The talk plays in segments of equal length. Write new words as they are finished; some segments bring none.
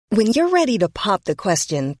When you're ready to pop the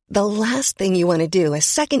question, the last thing you want to do is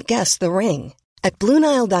second-guess the ring. At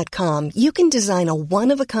BlueNile.com, you can design a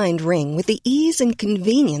one-of-a-kind ring with the ease and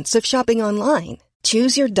convenience of shopping online.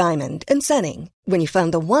 Choose your diamond and setting. When you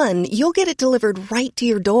find the one, you'll get it delivered right to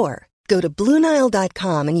your door. Go to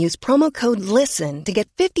BlueNile.com and use promo code LISTEN to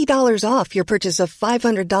get $50 off your purchase of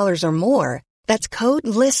 $500 or more. That's code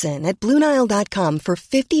LISTEN at BlueNile.com for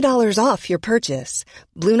 $50 off your purchase.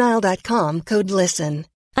 BlueNile.com, code LISTEN.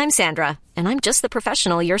 I'm Sandra, and I'm just the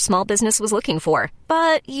professional your small business was looking for.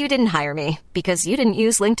 But you didn't hire me because you didn't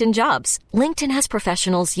use LinkedIn Jobs. LinkedIn has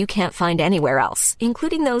professionals you can't find anywhere else,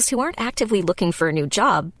 including those who aren't actively looking for a new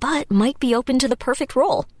job, but might be open to the perfect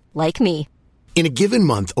role, like me. In a given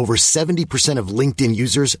month, over 70% of LinkedIn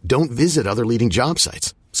users don't visit other leading job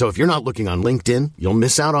sites. So if you're not looking on LinkedIn, you'll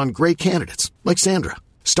miss out on great candidates, like Sandra.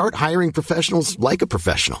 Start hiring professionals like a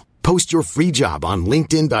professional. Post your free job on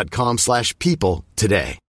linkedin.com/people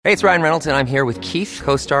today. Hey, it's Ryan Reynolds, and I'm here with Keith,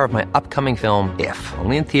 co-star of my upcoming film, If,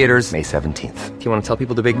 only in theaters May 17th. Do you want to tell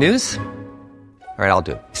people the big news? All right, I'll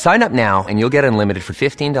do it. Sign up now and you'll get unlimited for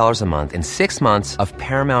 $15 a month and 6 months of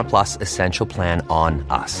Paramount Plus Essential Plan on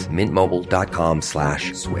us.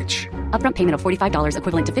 MintMobile.com/switch. Upfront payment of $45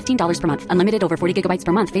 equivalent to $15 per month. Unlimited over 40 gigabytes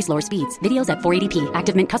per month. Face lower speeds. Videos at 480p.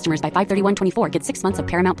 Active Mint customers by 531.24 get 6 months of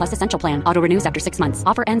Paramount Plus Essential Plan. Auto renews after 6 months.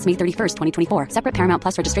 Offer ends May 31st, 2024. Separate Paramount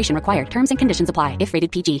Plus registration required. Terms and conditions apply if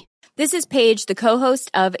rated PG. This is Paige, the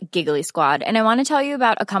co-host of Giggly Squad, and I want to tell you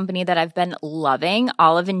about a company that I've been loving,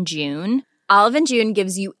 Olive & June. Olive & June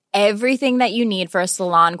gives you everything that you need for a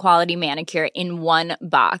salon-quality manicure in one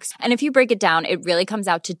box. And if you break it down, it really comes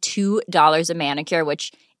out to $2 a manicure,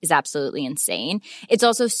 which is absolutely insane. It's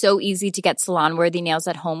also so easy to get salon-worthy nails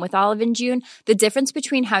at home with Olive & June. The difference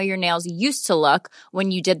between how your nails used to look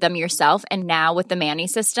when you did them yourself and now with the Mani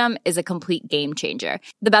system is a complete game changer.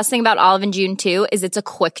 The best thing about Olive & June, too, is it's a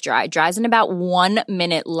quick dry. Dries in about 1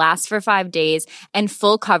 minute, lasts for 5 days, and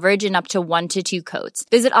full coverage in up to 1 to 2 coats.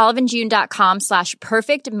 Visit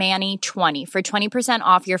oliveandjune.com/perfectmani20 for 20%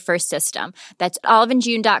 off your first system. That's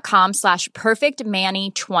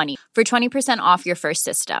oliveandjune.com/perfectmani20 for 20% off your first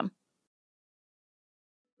system.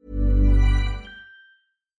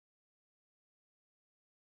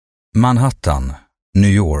 Manhattan,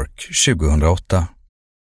 New York 2008.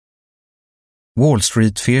 Wall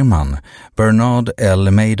Street-firman Bernard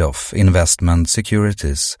L. Madoff Investment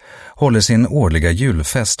Securities håller sin årliga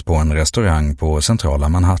julfest på en restaurang på centrala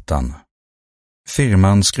Manhattan.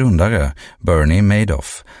 Firmans grundare, Bernie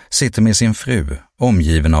Madoff, sitter med sin fru,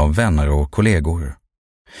 omgiven av vänner och kollegor.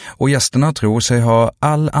 Och gästerna tror sig ha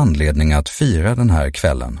all anledning att fira den här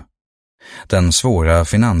kvällen. Den svåra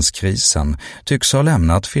finanskrisen tycks ha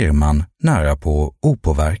lämnat firman nära på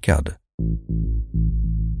opåverkad.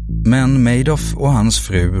 Men Madoff och hans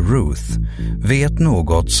fru Ruth vet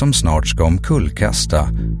något som snart ska omkullkasta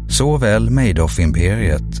såväl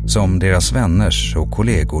Madoff-imperiet som deras vänners och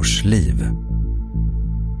kollegors liv.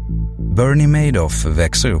 Bernie Madoff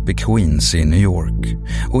växer upp i Queens i New York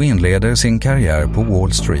och inleder sin karriär på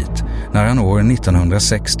Wall Street när han år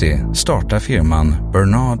 1960 startar firman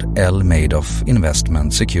Bernard L. Madoff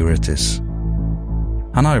Investment Securities.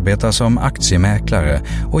 Han arbetar som aktiemäklare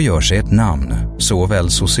och gör sig ett namn, såväl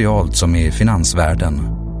socialt som i finansvärlden.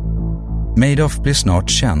 Madoff blir snart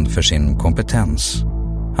känd för sin kompetens.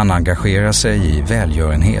 Han engagerar sig i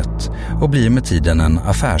välgörenhet och blir med tiden en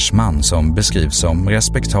affärsman som beskrivs som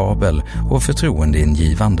respektabel och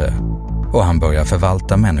förtroendeingivande. Och han börjar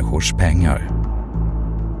förvalta människors pengar.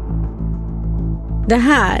 Det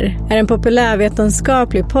här är en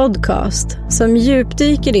populärvetenskaplig podcast som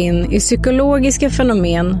djupdyker in i psykologiska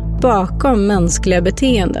fenomen bakom mänskliga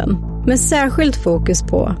beteenden, med särskilt fokus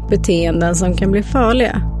på beteenden som kan bli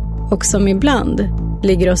farliga och som ibland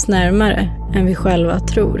ligger oss närmare än vi själva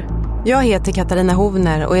tror. Jag heter Katarina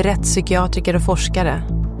Hovner och är rättspsykiatriker och forskare.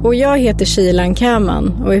 Och jag heter Shilan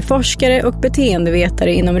Kaman och är forskare och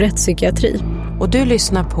beteendevetare inom rättspsykiatri. Och du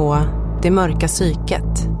lyssnar på Det mörka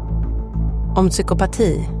psyket. Om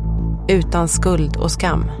psykopati utan skuld och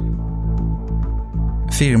skam.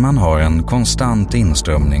 Firman har en konstant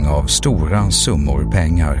inströmning av stora summor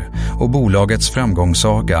pengar och bolagets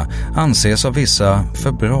framgångssaga anses av vissa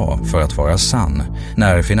för bra för att vara sann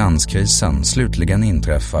när finanskrisen slutligen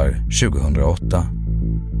inträffar 2008.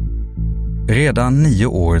 Redan 9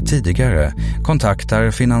 år tidigare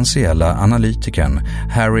kontaktar finansiella analytikern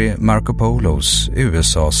Harry Markopolos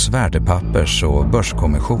USAs värdepappers- och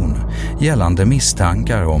börskommission gällande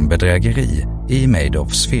misstankar om bedrägeri i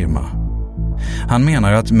Madoffs firma. Han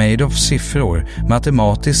menar att Madoffs siffror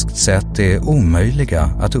matematiskt sett är omöjliga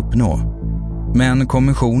att uppnå. Men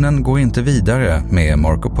kommissionen går inte vidare med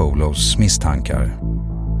Markopolos misstankar.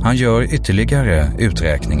 Han gör ytterligare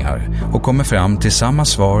uträkningar och kommer fram till samma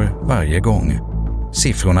svar varje gång.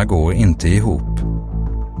 Siffrorna går inte ihop.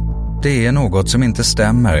 Det är något som inte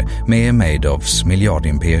stämmer med Madoffs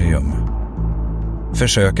miljardimperium.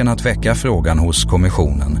 Försöken att väcka frågan hos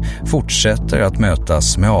kommissionen fortsätter att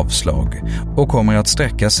mötas med avslag och kommer att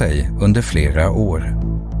sträcka sig under flera år.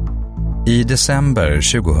 I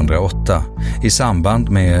december 2008, i samband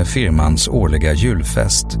med firmans årliga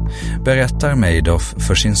julfest, berättar Madoff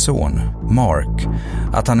för sin son, Mark,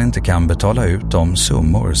 att han inte kan betala ut de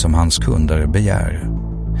summor som hans kunder begär.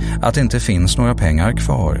 Att det inte finns några pengar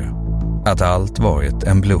kvar. Att allt varit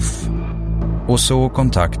en bluff. Och så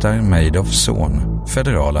kontaktar Madoffs son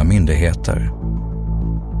federala myndigheter.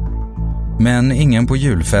 Men ingen på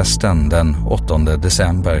julfesten den 8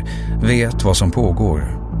 december vet vad som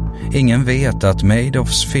pågår. Ingen vet att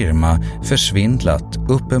Madoffs firma försvindlat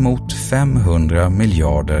uppemot 500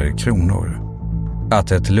 miljarder kronor.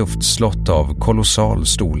 Att ett luftslott av kolossal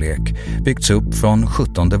storlek byggts upp från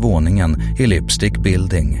 17:e våningen i Lipstick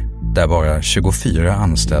Building, där bara 24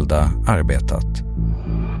 anställda arbetat.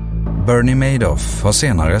 Bernie Madoff har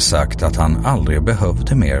senare sagt att han aldrig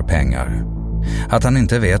behövde mer pengar. Att han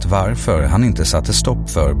inte vet varför han inte satte stopp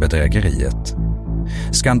för bedrägeriet.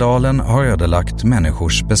 Skandalen har ödelagt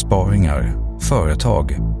människors besparingar,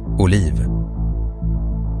 företag och liv.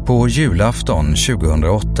 På julafton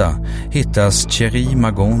 2008 hittas Thierry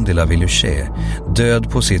Magon de la Villuché död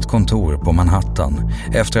på sitt kontor på Manhattan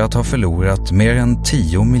efter att ha förlorat mer än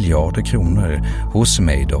 10 miljarder kronor hos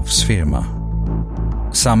Madoffs firma.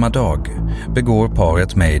 Samma dag begår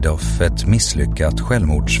paret Madoff ett misslyckat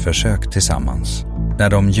självmordsförsök tillsammans. När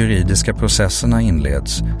de juridiska processerna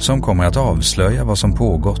inleds som kommer att avslöja vad som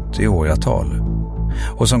pågått i åratal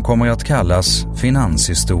och som kommer att kallas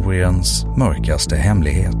finanshistoriens mörkaste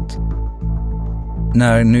hemlighet.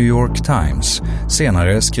 När New York Times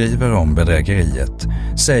senare skriver om bedrägeriet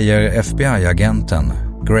säger FBI-agenten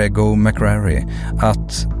Gregor McRary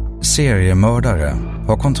att seriemördare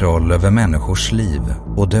har kontroll över människors liv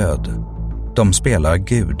och död. De spelar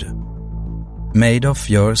Gud. Madoff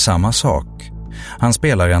gör samma sak. Han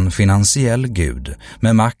spelar en finansiell gud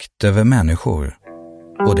med makt över människor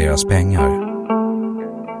och deras pengar.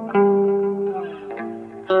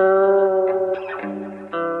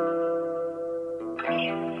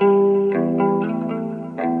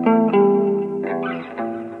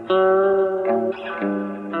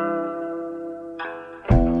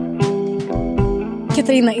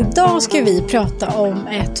 Katarina, idag ska vi prata om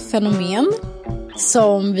ett fenomen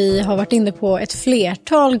som vi har varit inne på ett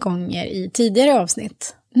flertal gånger i tidigare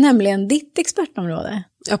avsnitt, nämligen ditt expertområde.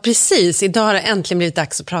 Ja, precis. Idag har det äntligen blivit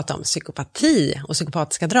dags att prata om psykopati och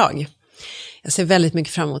psykopatiska drag. Jag ser väldigt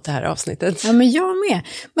mycket fram emot det här avsnittet. Ja, men jag med.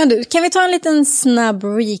 Men du, kan vi ta en liten snabb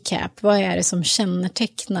recap? Vad är det som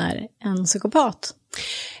kännetecknar en psykopat?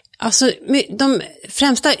 Alltså, de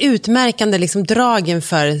främsta utmärkande dragen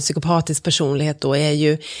för psykopatisk personlighet då är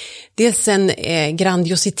ju dels en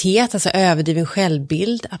grandiositet, alltså överdriven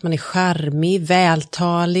självbild, att man är charmig,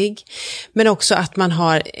 vältalig, men också att man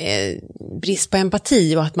har brist på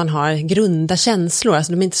empati och att man har grunda känslor,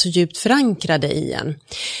 alltså de är inte så djupt förankrade i en.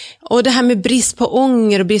 Och det här med brist på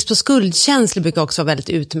ånger och brist på skuldkänslor brukar också vara väldigt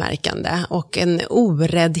utmärkande. Och en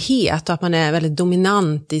oräddhet och att man är väldigt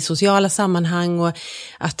dominant i sociala sammanhang och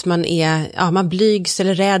att man man blygs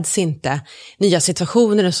eller räds inte nya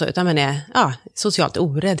situationer och så, utan man är socialt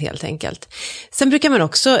orädd helt enkelt. Sen brukar man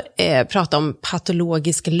också prata om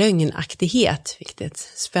patologisk lögnaktighet, vilket är ett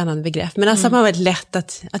spännande begrepp. Men alltså att man har väldigt lätt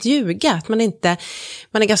att ljuga, att man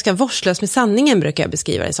är ganska vårdslös med sanningen, brukar jag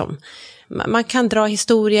beskriva det som. Man kan dra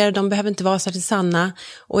historier, de behöver inte vara särskilt sanna.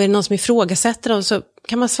 Och är det någon som ifrågasätter dem så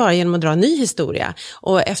kan man svara genom att dra en ny historia.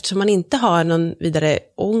 Och eftersom man inte har någon vidare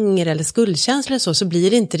ånger eller skuldkänsla eller så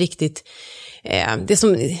blir det inte riktigt... Det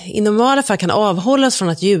som i normala fall kan avhålla oss från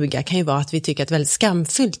att ljuga kan ju vara att vi tycker att det är väldigt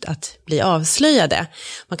skamfyllt att bli avslöjade.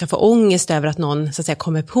 Man kan få ångest över att någon så att säga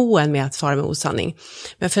kommer på en med att fara med osanning.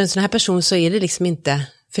 Men för en sån här person så är det inte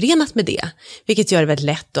förenat med det, vilket gör det väldigt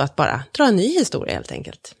lätt att bara dra en ny historia helt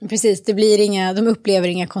enkelt. Precis, de upplever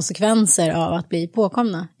inga konsekvenser av att bli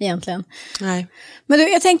påkomna egentligen. Nej. Men du,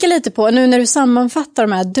 jag tänker lite på, nu när du sammanfattar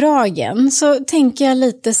de här dragen så tänker jag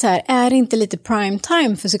lite så här, är det inte lite prime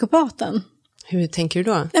time för psykopaten? Hur tänker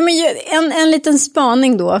du då? Nej, men en liten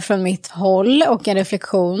spaning då från mitt håll och en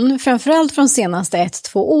reflektion, framförallt från senaste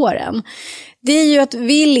 1-2 åren. Det är ju att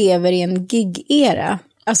vi lever i en gig-era.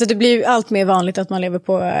 Alltså det blir ju allt mer vanligt att man lever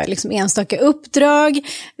på enstaka uppdrag.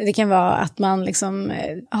 Det kan vara att man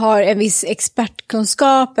har en viss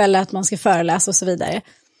expertkunskap eller att man ska föreläsa och så vidare.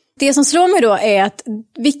 Det som slår mig då är att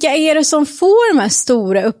vilka är det som får de här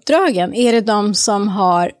stora uppdragen? Är det de som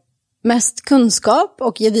har mest kunskap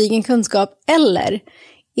och gedigen kunskap, eller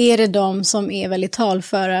är det de som är väldigt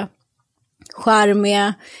talföra,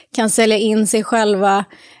 charmiga, kan sälja in sig själva,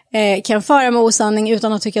 kan fara med osanning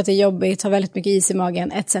utan att tycka att det är jobbigt, har väldigt mycket is i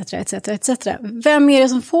magen, etc. Vem är det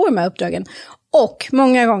som får de här uppdragen? Och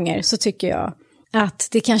många gånger så tycker jag att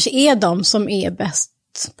det kanske är de som är bäst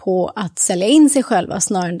på att sälja in sig själva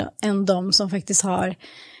snarare än de som faktiskt har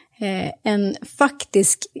en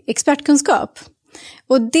faktisk expertkunskap.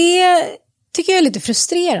 Och det tycker jag är lite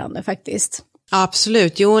frustrerande faktiskt. Ja,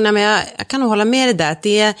 absolut. Jo, nej, men jag kan nog hålla med dig där.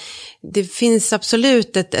 Att det finns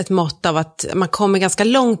absolut ett mått av att man kommer ganska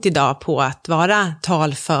långt idag på att vara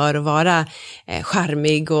talför och vara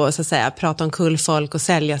charmig och så att säga prata om kullfolk och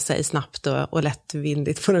sälja sig snabbt och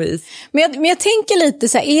lättvindigt på något vis. Men jag tänker lite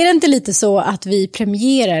så här, är det inte lite så att vi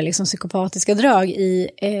premierar liksom psykopatiska drag i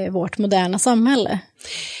vårt moderna samhälle?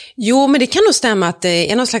 Jo, men det kan nog stämma att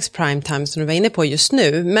det är någon slags prime time som du var inne på just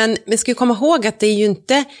nu. Men vi ska ju komma ihåg att det är ju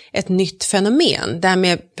inte ett nytt fenomen. Det här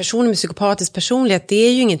med personer med psykopatisk personlighet, det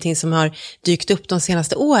är ju ingenting som har dykt upp de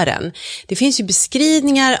senaste åren. Det finns ju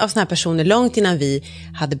beskrivningar av såna här personer långt innan vi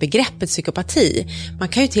hade begreppet psykopati. Man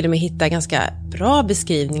kan ju till och med hitta ganska bra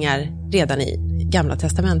beskrivningar redan i Gamla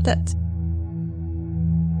testamentet.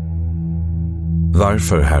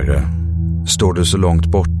 Varför, Herre, står du så långt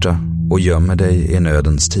borta och gömmer dig i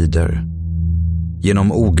nödens tider?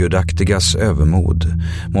 Genom ogudaktigas övermod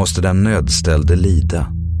måste den nödställde lida.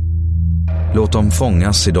 Låt dem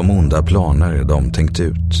fångas i de onda planer de tänkt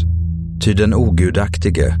ut. Ty den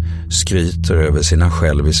ogudaktige skryter över sina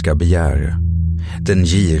själviska begär. Den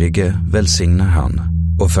girige välsignar han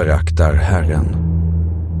och föraktar Herren.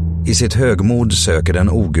 I sitt högmod söker den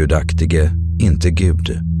ogudaktige inte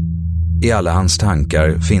Gud. I alla hans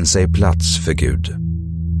tankar finns ej plats för Gud.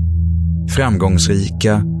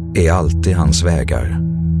 Framgångsrika är alltid hans vägar.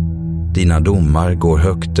 Dina domar går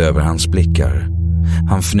högt över hans blickar.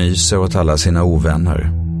 Han fnyser åt alla sina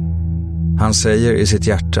ovänner. Han säger i sitt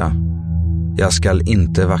hjärta: jag skall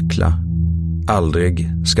inte vackla.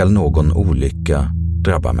 Aldrig skall någon olycka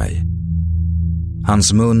drabba mig.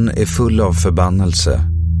 Hans mun är full av förbannelse,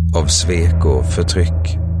 av svek och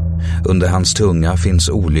förtryck. Under hans tunga finns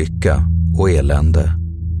olycka och elände.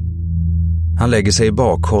 Han lägger sig i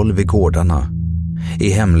bakhåll vid gårdarna. I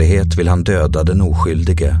hemlighet vill han döda den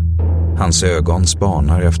oskyldige. Hans ögon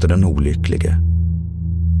spanar efter den olycklige.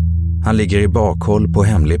 Han ligger i bakhåll på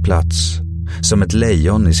hemlig plats, som ett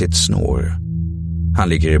lejon i sitt snår. Han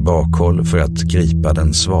ligger i bakhåll för att gripa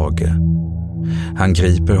den svage. Han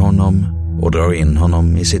griper honom och drar in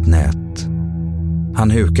honom i sitt nät.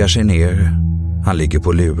 Han hukar sig ner, han ligger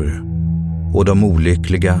på lur, och de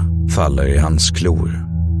olyckliga faller i hans klor.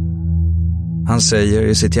 Han säger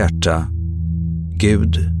i sitt hjärta: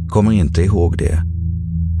 Gud kommer inte ihåg det.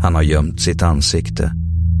 Han har gömt sitt ansikte.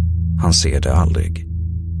 Han ser det aldrig.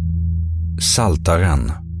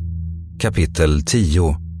 Psaltaren, kapitel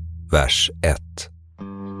 10, vers 1.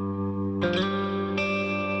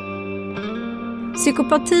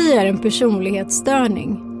 Psykopati är en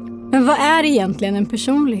personlighetsstörning. Men vad är egentligen en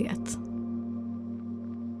personlighet?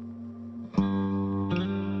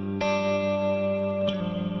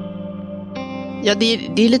 Ja,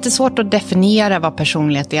 det är lite svårt att definiera vad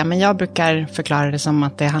personlighet är, men jag brukar förklara det som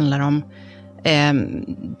att det handlar om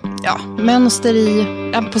mönster i,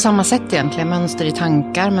 på samma sätt egentligen, mönster i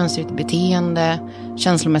tankar, mönster i beteende,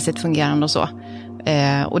 känslomässigt fungerande och så.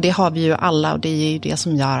 Och det har vi ju alla, och det är ju det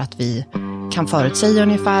som gör att vi kan förutsäga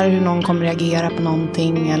ungefär hur någon kommer reagera på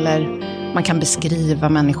någonting, eller man kan beskriva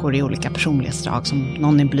människor i olika personlighetsdrag, som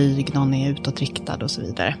någon är blyg, någon är utåtriktad och så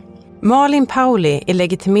vidare. Malin Pauli är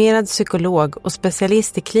legitimerad psykolog och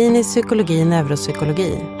specialist i klinisk psykologi och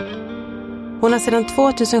neuropsykologi. Hon har sedan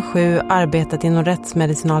 2007 arbetat inom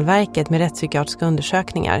Rättsmedicinalverket med rättspsykiatriska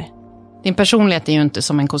undersökningar. Din personlighet är ju inte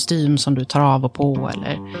som en kostym som du tar av och på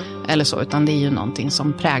eller så, utan det är ju någonting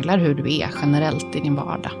som präglar hur du är generellt i din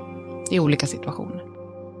vardag, i olika situationer.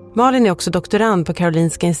 Malin är också doktorand på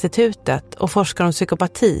Karolinska institutet och forskar om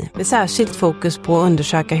psykopati med särskilt fokus på att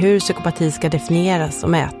undersöka hur psykopati ska definieras och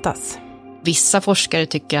mätas. Vissa forskare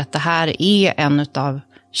tycker att det här är ett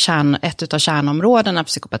av kärnområdena för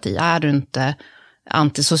psykopati. Är du inte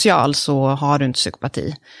antisocial så har du inte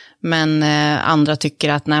psykopati. Men andra tycker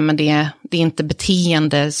att nej, men det är inte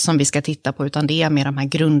beteende som vi ska titta på, utan det är mer de här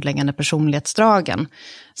grundläggande personlighetsdragen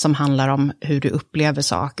som handlar om hur du upplever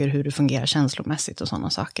saker, hur du fungerar känslomässigt och sådana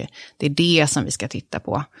saker. Det är det som vi ska titta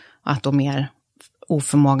på, att då mer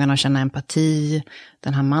oförmågan att känna empati,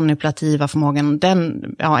 den här manipulativa förmågan,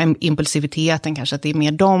 impulsiviteten kanske, att det är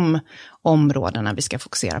mer de områdena vi ska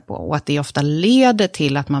fokusera på. Och att det ofta leder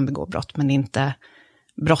till att man begår brott, men inte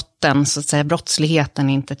brotten, så att säga, brottsligheten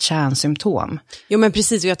är inte ett kärnsymptom. Jo, men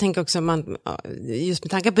precis, och jag tänker också just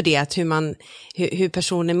med tanke på det, att hur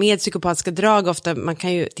personer med psykopatiska drag ofta, man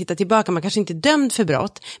kan ju titta tillbaka, man kanske inte är dömd för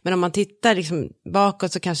brott, men om man tittar liksom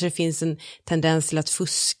bakåt så kanske det finns en tendens till att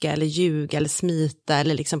fuska eller ljuga eller smita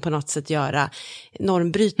eller liksom på något sätt göra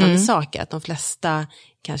normbrytande saker, att de flesta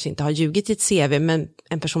kanske inte har ljugit i ett CV, men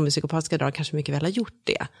en person med psykopatiska drag kanske mycket väl har gjort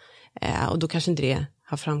det. Och då kanske inte det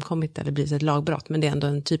har framkommit eller blivit ett lagbrott, men det är ändå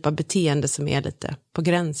en typ av beteende som är lite på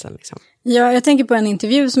gränsen. Liksom. Ja, jag tänker på en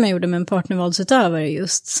intervju som jag gjorde med en partnervåldsutövare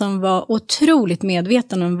just, som var otroligt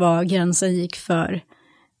medveten om var gränsen gick för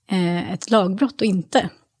ett lagbrott och inte.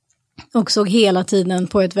 Och såg hela tiden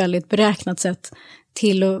på ett väldigt beräknat sätt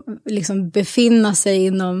till att liksom befinna sig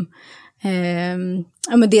inom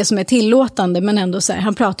men det som är tillåtande, men ändå så här,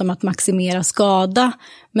 han pratar om att maximera skada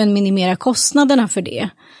men minimera kostnaderna för det.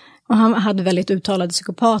 Och han hade väldigt uttalade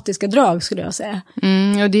psykopatiska drag, skulle jag säga.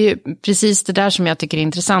 Och det är precis det där som jag tycker är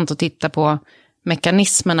intressant att titta på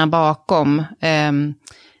mekanismerna bakom.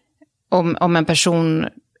 Om en person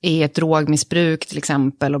är i ett drogmissbruk till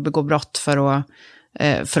exempel och begår brott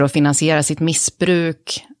för att finansiera sitt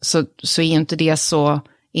missbruk, så är inte det så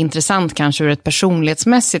intressant kanske ur ett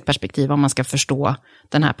personlighetsmässigt perspektiv om man ska förstå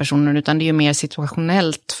den här personen, utan det är ju mer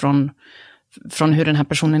situationellt från hur den här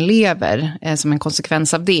personen lever som en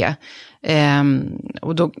konsekvens av det.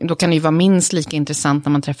 Och då kan det ju vara minst lika intressant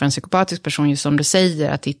när man träffar en psykopatisk person, just som du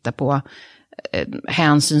säger, att titta på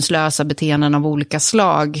hänsynslösa beteenden av olika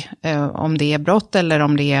slag, om det är brott eller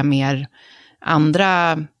om det är mer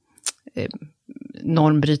andra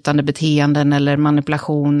normbrytande beteenden eller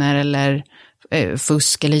manipulationer eller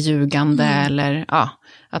fusk eller ljugande eller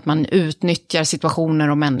att man utnyttjar situationer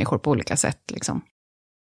och människor på olika sätt liksom.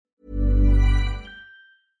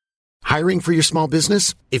 Hiring for your small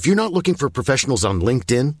business? If you're not looking for professionals on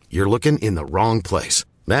LinkedIn, you're looking in the wrong place.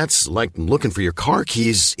 That's like looking for your car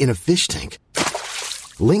keys in a fish tank.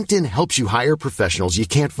 LinkedIn helps you hire professionals you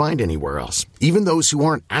can't find anywhere else, even those who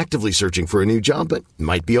aren't actively searching for a new job but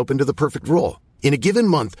might be open to the perfect role. In a given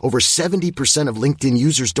month, over 70% of LinkedIn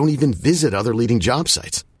users don't even visit other leading job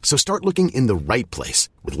sites. So start looking in the right place.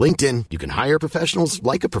 With LinkedIn, you can hire professionals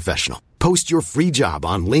like a professional. Post your free job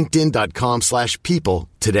on linkedin.com/people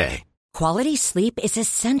today. Quality sleep is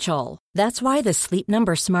essential. That's why the Sleep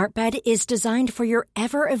Number Smart Bed is designed for your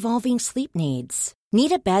ever-evolving sleep needs.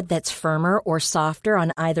 Need a bed that's firmer or softer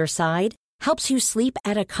on either side? Helps you sleep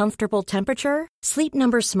at a comfortable temperature? Sleep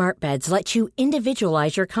Number Smart Beds let you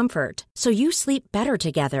individualize your comfort, so you sleep better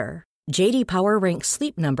together. J.D. Power ranks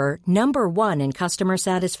Sleep Number #1 in customer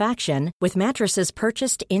satisfaction with mattresses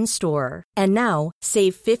purchased in-store. And now,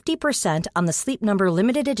 save 50% on the Sleep Number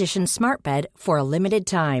Limited Edition Smart Bed for a limited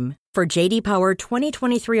time. For J.D. Power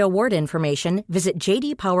 2023 award information, visit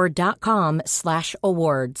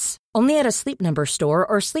jdpower.com/awards. Only at a Sleep Number store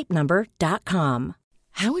or sleepnumber.com.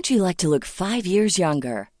 How would you like to look 5 years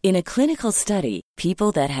younger? In a clinical study,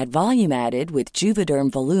 people that had volume added with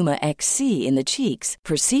Juvederm Voluma XC in the cheeks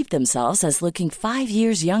perceived themselves as looking 5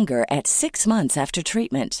 years younger at 6 months after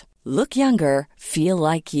treatment. Look younger, feel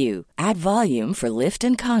like you. Add volume for lift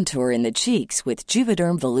and contour in the cheeks with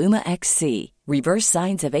Juvederm Voluma XC. Reverse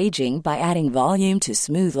signs of aging by adding volume to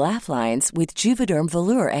smooth laugh lines with Juvederm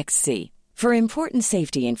Volure XC. For important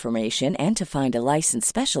safety information and to find a licensed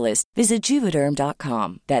specialist, visit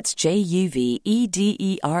Juvederm.com. That's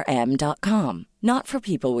JUVEDERM.com. Not for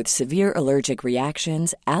people with severe allergic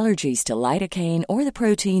reactions, allergies to lidocaine, or the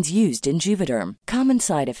proteins used in Juvederm. Common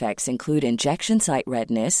side effects include injection site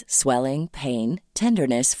redness, swelling, pain,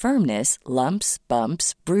 tenderness, firmness, lumps,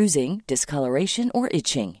 bumps, bruising, discoloration, or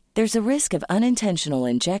itching. There's a risk of unintentional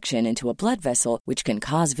injection into a blood vessel, which can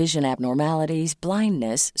cause vision abnormalities,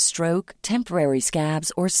 blindness, stroke, temporary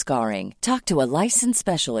scabs, or scarring. Talk to a licensed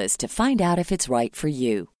specialist to find out if it's right for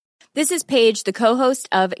you. This is Paige, the co-host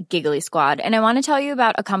of Giggly Squad, and I want to tell you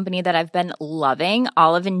about a company that I've been loving,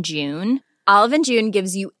 Olive & June. Olive & June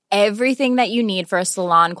gives you everything that you need for a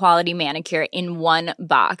salon-quality manicure in one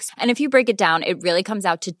box. And if you break it down, it really comes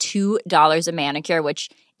out to $2 a manicure, which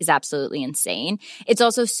is absolutely insane. It's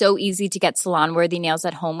also so easy to get salon-worthy nails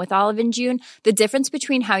at home with Olive & June. The difference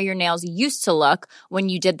between how your nails used to look when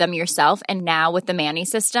you did them yourself and now with the Mani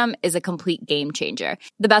system is a complete game changer.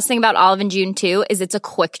 The best thing about Olive & June too is it's a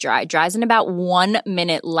quick dry. Dries in about 1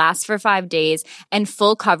 minute, lasts for 5 days, and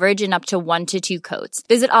full coverage in up to 1 to 2 coats.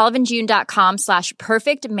 Visit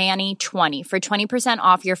oliveandjune.com/perfectmani20 for 20%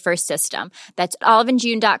 off your first system. That's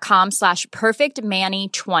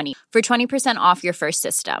oliveandjune.com/perfectmani20 for 20% off your first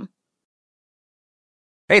system.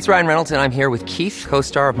 Hey, it's Ryan Reynolds, and I'm here with Keith,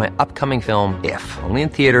 co-star of my upcoming film, If, only in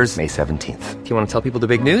theaters May 17th. Do you want to tell people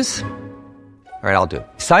the big news? All right, I'll do it.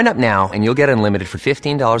 Sign up now and you'll get unlimited for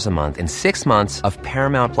 $15 a month and 6 months of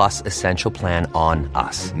Paramount Plus Essential Plan on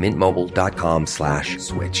us.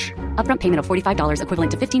 MintMobile.com/switch. Upfront payment of $45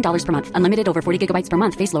 equivalent to $15 per month. Unlimited over 40 gigabytes per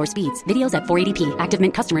month. Face lower speeds. Videos at 480p. Active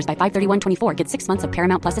Mint customers by 531.24 get 6 months of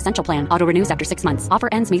Paramount Plus Essential Plan. Auto renews after 6 months. Offer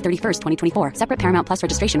ends May 31st, 2024. Separate Paramount Plus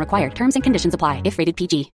registration required. Terms and conditions apply if rated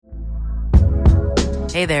PG.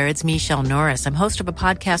 Hey there, it's Michelle Norris. I'm host of a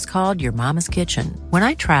podcast called Your Mama's Kitchen.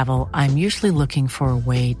 When I travel, I'm usually looking for a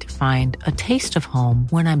way to find a taste of home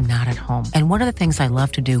when I'm not at home. And one of the things I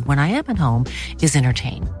love to do when I am at home is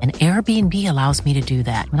entertain. And Airbnb allows me to do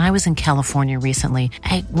that. When I was in California recently,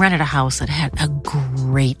 I rented a house that had a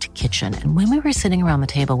great kitchen. And when we were sitting around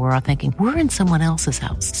the table, we were all thinking, we're in someone else's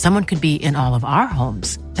house. Someone could be in all of our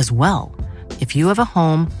homes as well. If you have a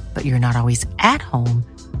home, but you're not always at home,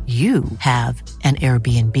 you have an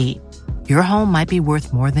Airbnb. Your home might be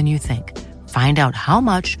worth more than you think. Find out how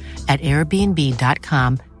much at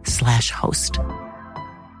airbnb.com/host.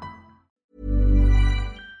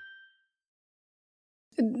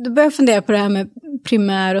 Du börjar fundera på det här med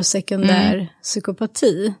primär och sekundär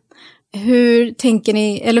psykopati. Hur tänker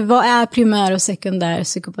ni, eller vad är primär och sekundär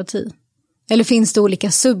psykopati? Eller finns det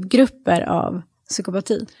olika subgrupper av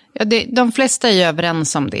psykopati? Ja, de flesta är ju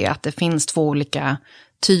överens om det, att det finns 2 olika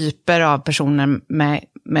typer av personer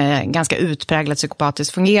med ganska utpräglat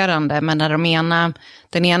psykopatiskt fungerande. Men när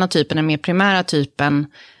den ena typen, den mer primära typen,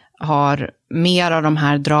 har mer av de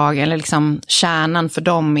här drag, eller liksom kärnan för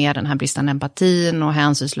dem är den här bristande empatin och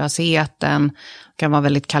hänsynslösheten, kan vara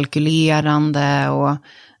väldigt kalkylerande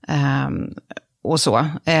och så.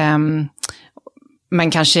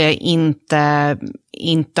 Men kanske inte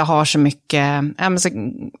har så mycket,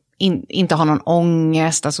 inte har någon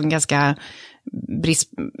ångest, alltså ganska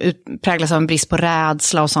präglas av en brist på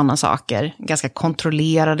rädsla och sådana saker. Ganska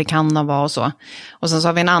kontrollerade kan de vara och så. Och sen så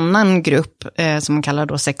har vi en annan grupp som man kallar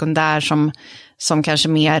då sekundär, som kanske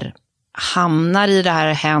mer hamnar i det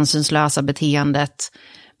här hänsynslösa beteendet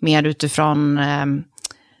mer utifrån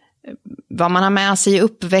vad man har med sig i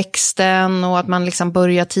uppväxten, och att man liksom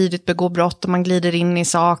börjar tidigt begå brott och man glider in i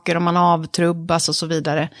saker och man avtrubbas och så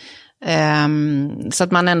vidare. Så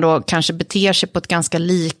att man ändå kanske beter sig på ett ganska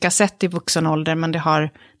lika sätt i vuxen ålder, men det har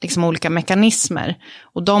liksom olika mekanismer.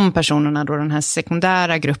 Och de personerna då, den här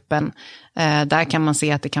sekundära gruppen, där kan man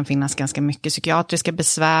se att det kan finnas ganska mycket psykiatriska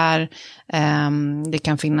besvär. Det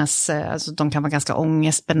kan finnas, alltså de kan vara ganska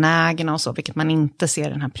ångestbenägna och så, vilket man inte ser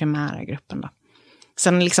i den här primära gruppen då.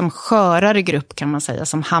 Sen liksom skörare grupp kan man säga,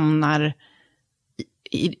 som hamnar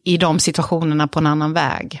i de situationerna på en annan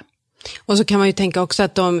väg. Och så kan man ju tänka också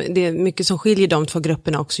att det är mycket som skiljer de 2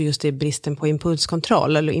 grupperna också, just det, bristen på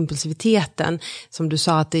impulskontroll eller impulsiviteten. Som du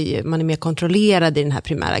sa, att man är mer kontrollerad i den här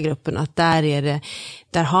primära gruppen, att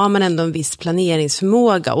där har man ändå en viss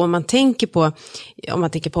planeringsförmåga. Och om man tänker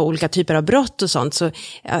på olika typer av brott och sånt, så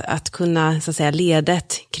att kunna så att säga leda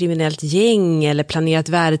ett kriminellt gäng eller planera ett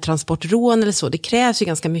värdetransportrån eller så, det krävs ju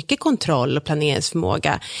ganska mycket kontroll och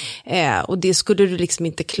planeringsförmåga. Och det skulle du liksom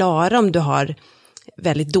inte klara om du har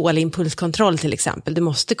väldigt dålig impulskontroll till exempel. Du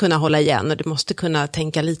måste kunna hålla igen och du måste kunna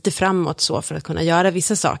tänka lite framåt så för att kunna göra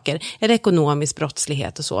vissa saker. Eller ekonomisk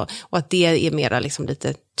brottslighet och så. Och att det är mera liksom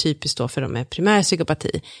lite typiskt då för de med primär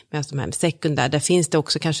psykopati. Medan de här med sekundär, där finns det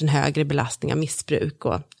också kanske en högre belastning av missbruk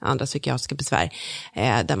och andra psykiatriska besvär.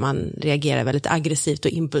 Där man reagerar väldigt aggressivt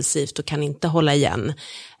och impulsivt och kan inte hålla igen.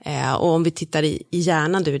 Och om vi tittar i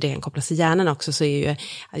hjärnan, det kan kopplas till hjärnan också, så är ju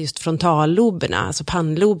just frontalloberna, alltså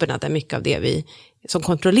pannloberna, där mycket av det som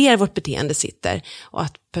kontrollerar vårt beteende sitter. Och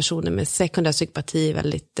att personer med sekundär psykopati är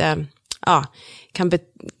väldigt,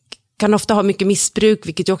 kan ofta ha mycket missbruk,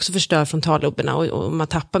 vilket ju också förstör frontalloberna, och man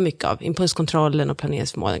tappar mycket av impulskontrollen och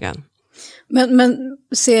planeringsförmågan. Men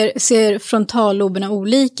ser frontalloberna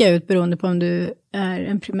olika ut beroende på om du är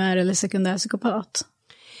en primär eller sekundär psykopat?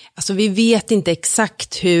 Alltså vi vet inte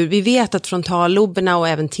exakt hur, vi vet att frontalloberna och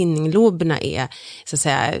även tinningloberna är så att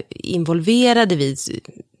säga involverade vid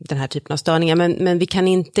den här typen av störningar, men vi kan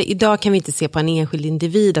inte, idag kan vi inte se på en enskild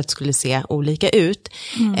individ att det skulle se olika ut.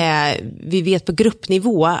 Vi vet på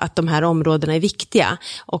gruppnivå att de här områdena är viktiga,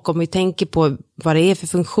 och om vi tänker på vad det är för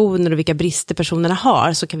funktioner och vilka brister personerna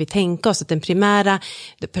har, så kan vi tänka oss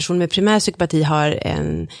att personen med primär psykopati har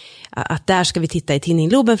att där ska vi titta i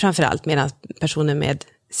tinningloben framförallt, medan personer med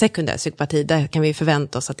sekundär psykopati, där kan vi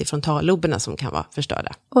förvänta oss att det är frontalloberna som kan vara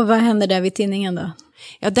förstörda. Och vad händer där vid tinningen då?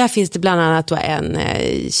 Ja, där finns det bland annat då en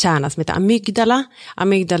kärna som heter amygdala.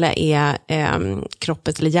 Amygdala är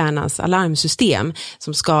kroppens eller hjärnans alarmsystem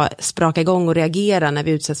som ska spraka igång och reagera när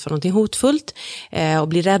vi utsätts för något hotfullt och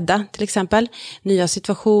blir rädda till exempel. Nya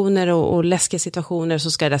situationer och läskiga situationer,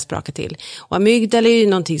 så ska det där spraka till. Och amygdala är ju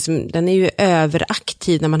någonting den är ju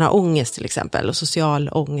överaktiv när man har ångest till exempel, och social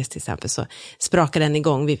ångest till exempel, så sprakar den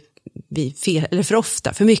igång eller för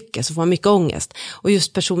ofta, för mycket, så får man mycket ångest. Och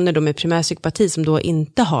just personer då med primärpsykopati som då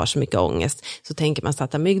inte har så mycket ångest, så tänker man sig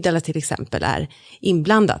att amygdala till exempel är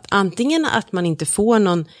inblandat. Antingen att man inte får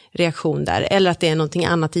någon reaktion där, eller att det är någonting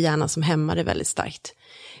annat i hjärnan som hämmar det väldigt starkt.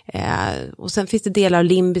 Och sen finns det delar av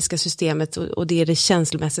limbiska systemet, och det är det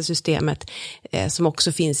känslomässiga systemet som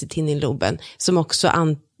också finns i tinningloben, som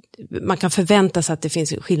också man kan förvänta sig att det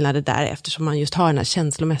finns skillnader där, eftersom man just har den här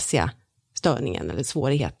känslomässiga störningen eller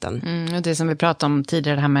svårigheten. Och det som vi pratade om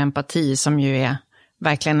tidigare, det här med empati, som ju är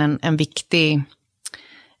verkligen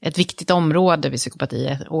ett viktigt område vid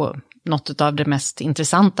psykopati, och något av det mest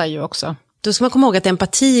intressanta ju också. Då ska man komma ihåg att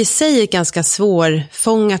empati i sig är ett ganska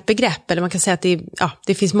svårfångat begrepp, eller man kan säga att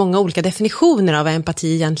det finns många olika definitioner av vad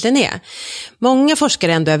empati egentligen är. Många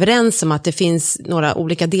forskare är ändå överens om att det finns några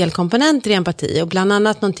olika delkomponenter i empati, och bland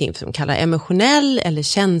annat någonting som kallar emotionell eller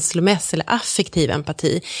känslomässig eller affektiv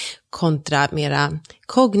empati kontra mera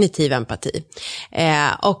kognitiv empati.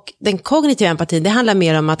 Och den kognitiva empatin, det handlar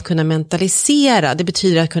mer om att kunna mentalisera. Det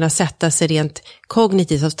betyder att kunna sätta sig rent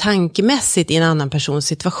kognitivt och tankemässigt i en annan persons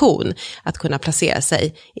situation. Att kunna placera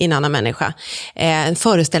sig i en annan människa. En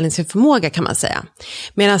föreställningsförmåga kan man säga.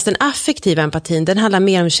 Medan den affektiva empatin, den handlar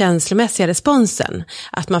mer om känslomässiga responsen.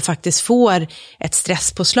 Att man faktiskt får ett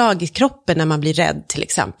stresspåslag i kroppen när man blir rädd till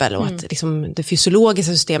exempel. Och att liksom det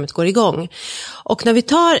fysiologiska systemet går igång. Och när vi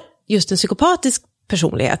tar just en psykopatisk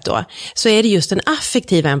personlighet då, så är det just den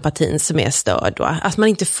affektiva empatin som är störd då. Att man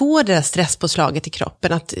inte får det där stresspåslaget i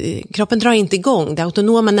kroppen, att kroppen drar inte igång, det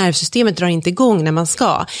autonoma nervsystemet drar inte igång när man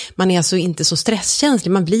ska. Man är alltså inte så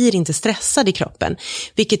stresskänslig, man blir inte stressad i kroppen,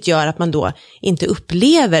 vilket gör att man då inte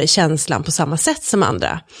upplever känslan på samma sätt som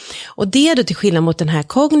andra. Och det är då till skillnad mot den här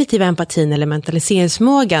kognitiva empatin eller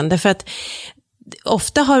mentaliseringsförmågan, därför att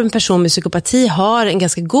ofta har en person med psykopati har en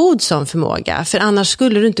ganska god sån förmåga, för annars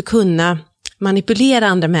skulle du inte kunna manipulera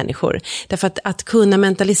andra människor. Därför att kunna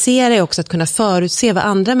mentalisera är också att kunna förutse vad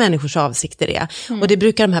andra människors avsikter är. Och det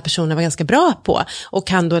brukar de här personerna vara ganska bra på, och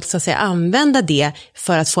kan då så att säga använda det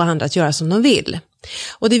för att få andra att göra som de vill.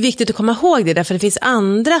 Och det är viktigt att komma ihåg det, därför det finns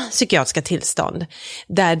andra psykiatriska tillstånd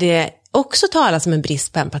där det också talas om en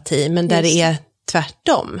brist på empati, men där det är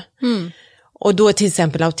tvärtom. Och då till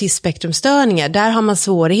exempel autismspektrumstörningar, där har man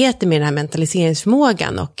svårigheter med den här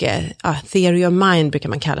mentaliseringsförmågan, och theory of mind brukar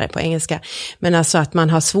man kalla det på engelska. Men alltså att man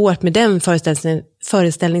har svårt med den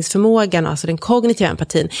föreställningsförmågan, alltså den kognitiva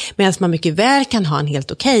empatin, medan man mycket väl kan ha en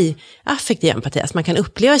helt okej affektiv empati. Alltså man kan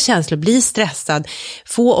uppleva känslor, bli stressad,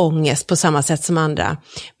 få ångest på samma sätt som andra,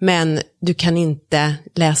 men du kan inte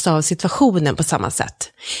läsa av situationen på samma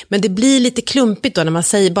sätt. Men det blir lite klumpigt då när man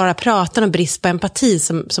bara pratar om brist på empati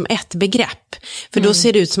som ett begrepp. För då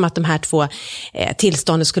ser det ut som att de här två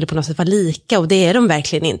tillstånden skulle på något sätt vara lika, och det är de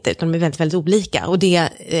verkligen inte, utan de är väldigt, väldigt olika. Och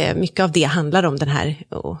mycket av det handlar om den här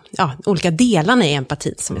olika delarna i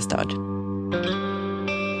empatin som är störd.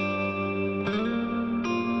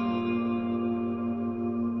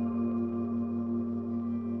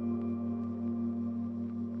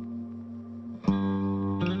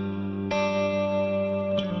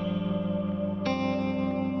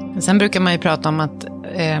 Sen brukar man ju prata om att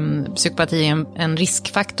psykopati är en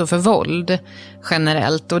riskfaktor för våld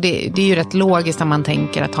generellt. Och det är ju rätt logiskt när man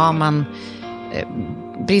tänker att har man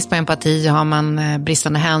brist på empati, har man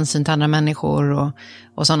bristande hänsyn till andra människor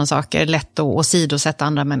och sådana saker, lätt att åsidosätta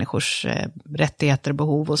andra människors rättigheter och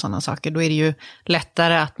behov och sådana saker, då är det ju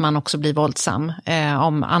lättare att man också blir våldsam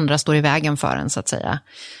om andra står i vägen för en, så att säga.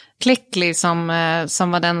 Cleckley som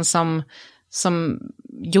var den som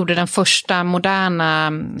gjorde den första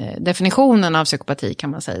moderna definitionen av psykopati, kan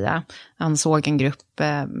man säga. Han såg en grupp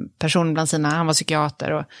personer bland han var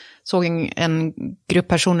psykiater, och såg en grupp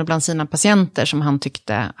personer bland sina patienter som han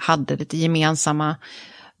tyckte hade lite gemensamma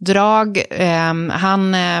drag.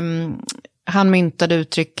 Han myntade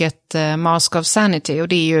uttrycket mask of sanity, och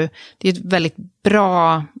det är ett väldigt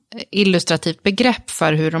bra illustrativt begrepp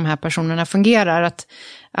för hur de här personerna fungerar.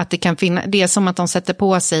 Att det kan det är som att de sätter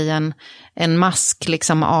på sig en mask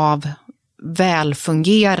liksom av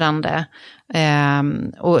välfungerande.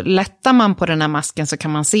 Och lättar man på den här masken så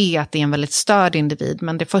kan man se att det är en väldigt störd individ.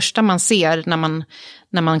 Men det första man ser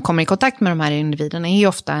när man kommer i kontakt med de här individerna är ju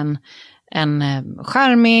ofta en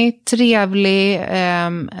charmig, trevlig,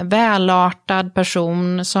 välartad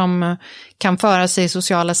person som kan föra sig i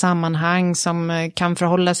sociala sammanhang, som kan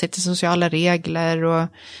förhålla sig till sociala regler.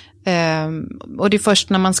 Och det är först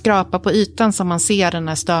när man skrapar på ytan som man ser den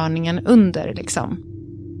här störningen under liksom.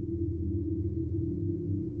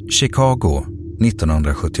 Chicago,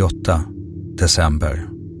 1978, december.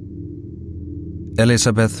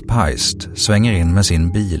 Elizabeth Peist svänger in med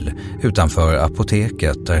sin bil utanför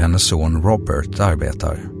apoteket där hennes son Robert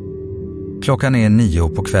arbetar. Klockan är 9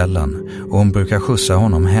 på kvällen och hon brukar skjutsa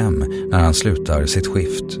honom hem när han slutar sitt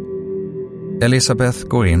skift. Elizabeth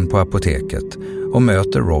går in på apoteket och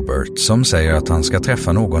möter Robert som säger att han ska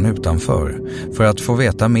träffa någon utanför för att få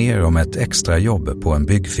veta mer om ett extra jobb på en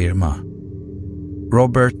byggfirma.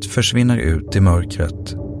 Robert försvinner ut i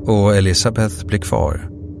mörkret och Elizabeth blir kvar.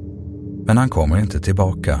 Men han kommer inte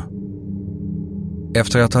tillbaka.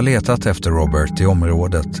 Efter att ha letat efter Robert i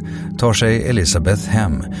området tar sig Elizabeth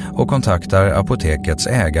hem och kontaktar apotekets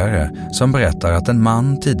ägare som berättar att en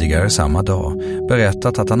man tidigare samma dag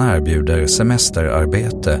berättat att han erbjuder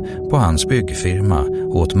semesterarbete på hans byggfirma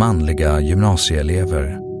åt manliga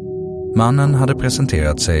gymnasieelever. Mannen hade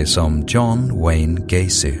presenterat sig som John Wayne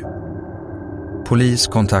Gacy. Polis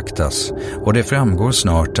kontaktas och det framgår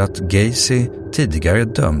snart att Gacy tidigare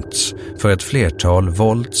dömts för ett flertal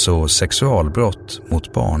vålds- och sexualbrott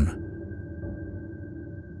mot barn.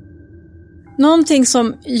 Någonting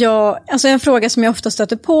som en fråga som jag ofta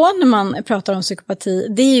stöter på när man pratar om psykopati,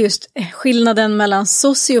 det är just skillnaden mellan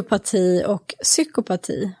sociopati och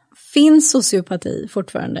psykopati. Finns sociopati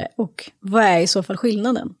fortfarande och vad är i så fall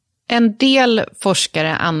skillnaden? En del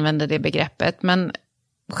forskare använder det begreppet, men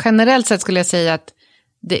generellt sett skulle jag säga att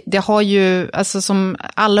det har ju, alltså som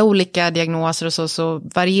alla olika diagnoser och så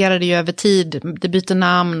varierar det ju över tid. Det byter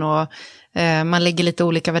namn och man lägger lite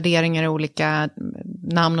olika värderingar i olika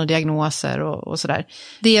namn och diagnoser och sådär.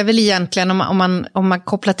 Det är väl egentligen, om man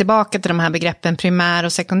kopplar tillbaka till de här begreppen primär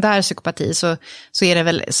och sekundär psykopati, så är det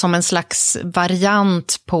väl som en slags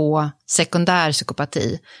variant på sekundär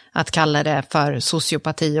psykopati att kalla det för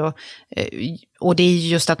sociopati. Och det är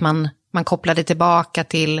just att man kopplar det tillbaka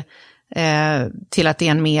till att det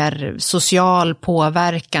är en mer social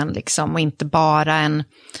påverkan liksom, och inte bara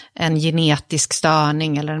en genetisk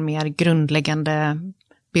störning eller en mer grundläggande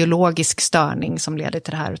biologisk störning som leder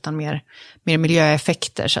till det här, utan mer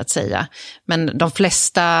miljöeffekter så att säga. Men de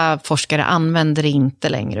flesta forskare använder det inte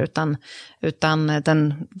längre, utan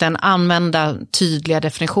den använda tydliga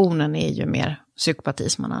definitionen är ju mer psykopati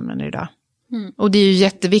som man använder idag. Mm. Och det är ju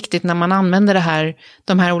jätteviktigt när man använder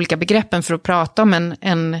de här olika begreppen för att prata om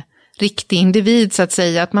en riktig individ så att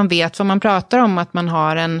säga, att man vet vad man pratar om, att man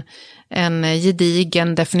har en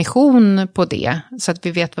gedigen definition på det, så att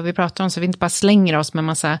vi vet vad vi pratar om, så vi inte bara slänger oss med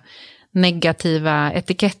massa negativa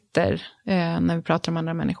etiketter när vi pratar om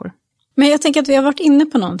andra människor. Men jag tänker att vi har varit inne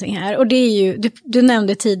på någonting här, och det är ju, du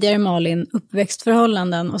nämnde tidigare Malin,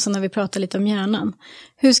 uppväxtförhållanden, och så när vi pratar lite om hjärnan.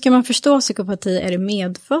 Hur ska man förstå psykopati? Är det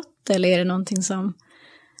medfött eller är det någonting som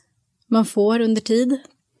man får under tid?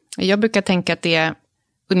 Jag brukar tänka att det är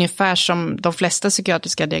ungefär som de flesta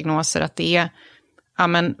psykiatriska diagnoser, att det är, ja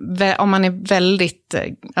men om man är väldigt,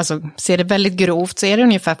 alltså ser det väldigt grovt, så är det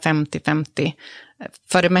ungefär 50-50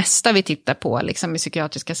 för det mesta vi tittar på liksom i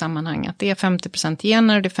psykiatriska sammanhang, att det är 50%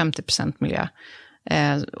 gener och det är 50% miljö.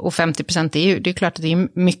 Och 50% det är klart att det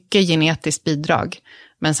är mycket genetiskt bidrag,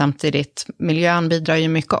 men samtidigt miljön bidrar ju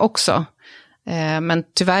mycket också. Men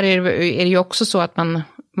tyvärr är det ju också så att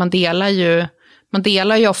man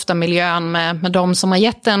delar ju ofta miljön med de som har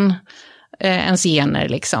gett ens gener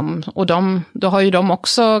liksom. Och då har ju de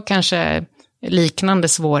också kanske liknande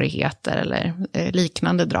svårigheter eller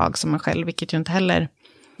liknande drag som man själv, vilket ju inte heller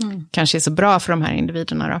kanske är så bra för de här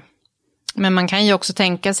individerna då. Men man kan ju också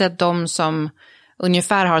tänka sig att de som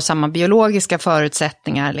ungefär har samma biologiska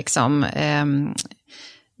förutsättningar liksom,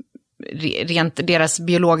 rent deras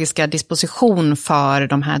biologiska disposition för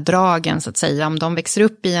de här dragen så att säga, om de växer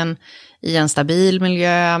upp i i en stabil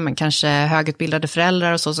miljö, men kanske högutbildade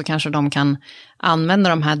föräldrar och så kanske de kan använda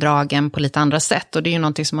de här dragen på lite andra sätt. Och det är ju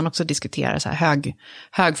någonting som man också diskuterar, så här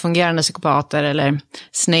högfungerande psykopater eller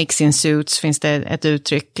snakes in suits finns det ett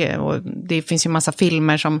uttryck. Och det finns ju massa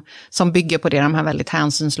filmer som bygger på det, de här väldigt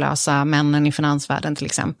hänsynslösa männen i finansvärlden till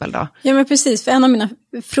exempel då. Ja men precis, för en av mina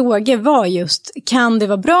frågor var just, kan det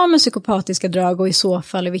vara bra med psykopatiska drag och i så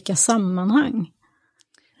fall i vilka sammanhang?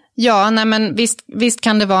 Ja, nej men visst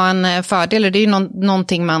kan det vara en fördel. Det är ju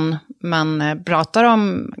någonting man pratar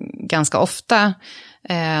om ganska ofta.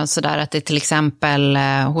 Sådär att det till exempel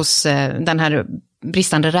hos den här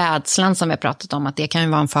bristande rädslan som vi har pratat om, att det kan ju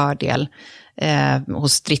vara en fördel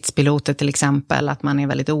hos stridspiloter till exempel, att man är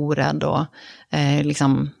väldigt orädd och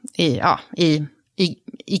liksom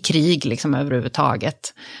i krig liksom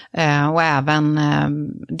överhuvudtaget. Och även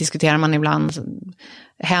diskuterar man ibland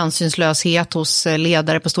hänsynslöshet hos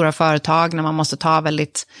ledare på stora företag när man måste ta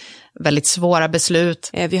väldigt, väldigt svåra beslut.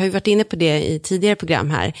 Vi har ju varit inne på det i tidigare program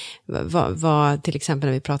här, vad till exempel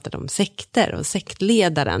när vi pratade om sekter och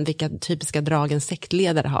sektledaren, vilka typiska drag en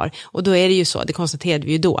sektledare har. Och då är det ju så, det konstaterade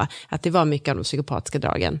vi ju då, att det var mycket av de psykopatiska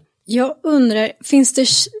dragen. Jag undrar,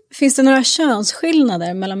 finns det några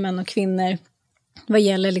könsskillnader mellan män och kvinnor vad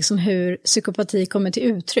gäller liksom hur psykopati kommer till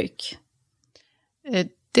uttryck?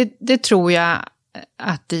 Det tror jag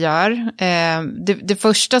att det gör. Det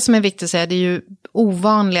första som är viktigt att säga, det är ju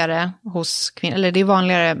ovanligare hos kvinnor, eller det är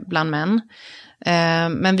vanligare bland män.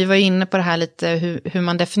 Men vi var inne på det här lite hur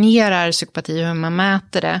man definierar psykopati och hur man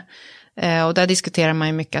mäter det. Och där diskuterar man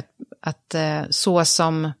ju mycket att så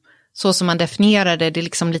som man definierar det, det är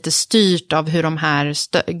liksom lite styrt av hur de här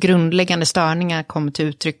grundläggande störningar kommer till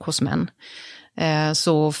uttryck hos män.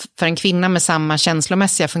 Så för en kvinna med samma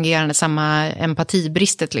känslomässiga fungerande, samma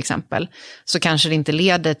empatibrister till exempel, så kanske det inte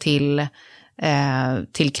leder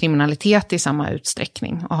till kriminalitet i samma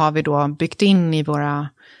utsträckning. Och har vi då byggt in i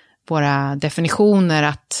våra definitioner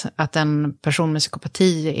att en person med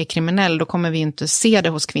psykopati är kriminell, då kommer vi inte se det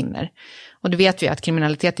hos kvinnor. Och det vet vi att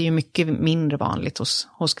kriminalitet är ju mycket mindre vanligt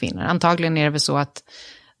hos kvinnor. Antagligen är det väl så att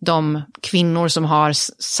de kvinnor som har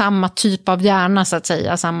samma typ av hjärna så att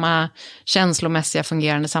säga, samma känslomässiga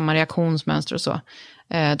fungerande, samma reaktionsmönster och så,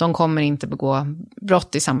 de kommer inte begå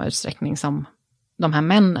brott i samma utsträckning som de här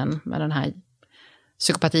männen med den här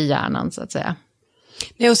psykopatihjärnan så att säga.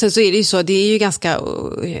 Nej, och sen så är det ju så, det är ju ganska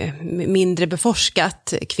mindre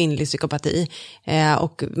beforskat kvinnlig psykopati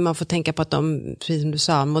och man får tänka på att de, precis som du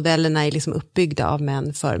sa, modellerna är liksom uppbyggda av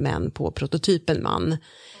män för män på prototypen man.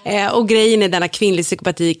 Och grejen är denna kvinnlig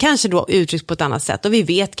psykopati kanske då uttrycks på ett annat sätt och vi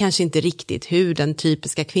vet kanske inte riktigt hur den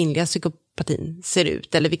typiska kvinnliga psykopatin ser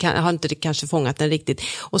ut, eller vi har inte kanske fångat den riktigt,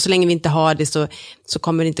 och så länge vi inte har det så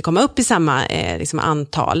kommer det inte komma upp i samma liksom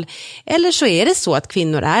antal, eller så är det så att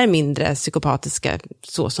kvinnor är mindre psykopatiska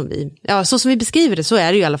så som vi beskriver det, så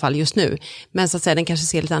är det ju i alla fall just nu, men så att säga den kanske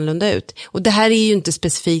ser lite annorlunda ut, och det här är ju inte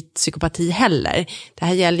specifikt psykopati heller, det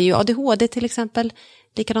här gäller ju ADHD till exempel.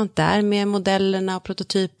 Likadant där med modellerna och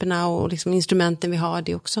prototyperna och liksom instrumenten vi har,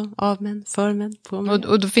 det också av män, för män, på män.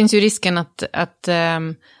 Och då finns ju risken att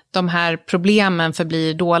de här problemen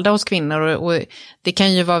förblir dolda hos kvinnor och det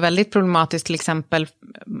kan ju vara väldigt problematiskt till exempel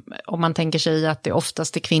om man tänker sig att det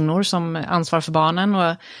oftast är kvinnor som ansvarar för barnen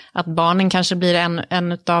och att barnen kanske blir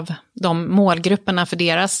en av de målgrupperna för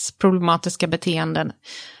deras problematiska beteenden.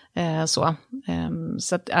 Så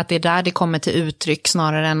att det är där det kommer till uttryck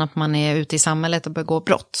snarare än att man är ute i samhället och begår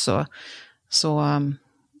brott, så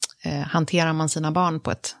hanterar man sina barn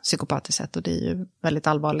på ett psykopatiskt sätt, och det är ju väldigt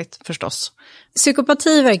allvarligt förstås.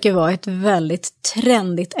 Psykopati verkar vara ett väldigt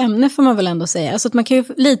trendigt ämne får man väl ändå säga, alltså att man kan ju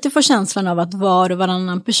lite få känslan av att var och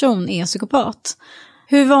varannan person är psykopat.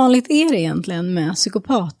 Hur vanligt är det egentligen med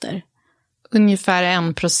psykopater? Ungefär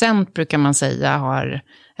 1% brukar man säga har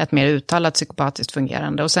ett mer uttalat psykopatiskt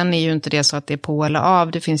fungerande. Och sen är ju inte det så att det är på eller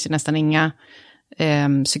av. Det finns ju nästan inga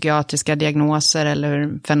psykiatriska diagnoser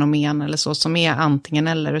eller fenomen eller så som är antingen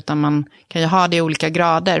eller. Utan man kan ju ha det i olika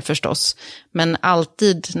grader förstås. Men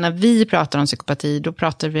alltid när vi pratar om psykopati, då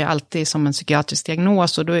pratar vi alltid som en psykiatrisk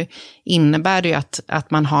diagnos. Och då innebär det ju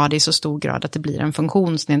att man har det i så stor grad att det blir en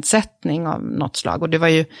funktionsnedsättning av något slag. Och det var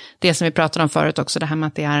ju det som vi pratade om förut också, det här med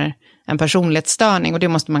att det är en personlighetsstörning, och det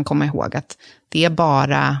måste man komma ihåg att det är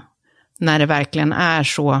bara när det verkligen är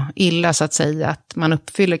så illa så att säga att man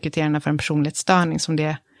uppfyller kriterierna för en personlighetsstörning som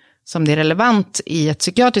det är relevant i ett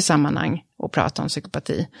psykiatriskt sammanhang att prata om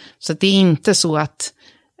psykopati. Så att det är inte så att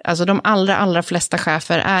alltså de allra flesta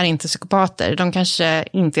chefer är inte psykopater. De kanske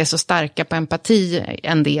inte är så starka på empati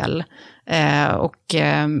en del.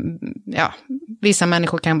 Vissa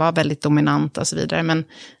människor kan vara väldigt dominanta och så vidare. Men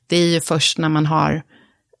det är ju först när man har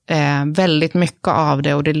väldigt mycket av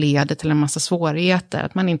det, och det leder till en massa svårigheter.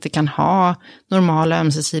 Att man inte kan ha normala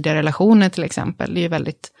ömsesidiga relationer till exempel. Det är ju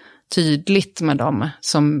väldigt tydligt med dem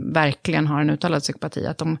som verkligen har en uttalad psykopati.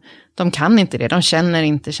 Att de kan inte det. De känner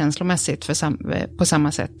inte känslomässigt på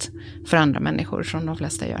samma sätt för andra människor som de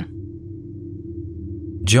flesta gör.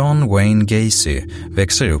 John Wayne Gacy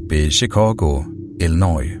växer upp i Chicago,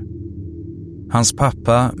 Illinois. Hans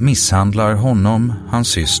pappa misshandlar honom, hans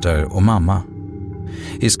syster och mamma.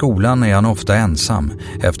 I skolan är han ofta ensam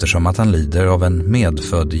eftersom att han lider av en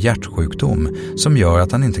medfödd hjärtsjukdom som gör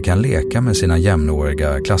att han inte kan leka med sina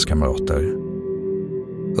jämnåriga klasskamrater.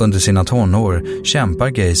 Under sina tonår kämpar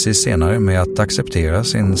Gacy senare med att acceptera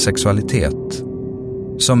sin sexualitet.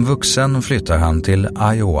 Som vuxen flyttar han till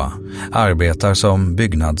Iowa, arbetar som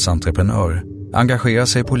byggnadsentreprenör, engagerar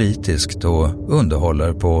sig politiskt och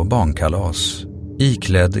underhåller på barnkalas,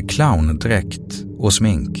 iklädd clowndräkt och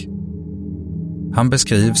smink. Han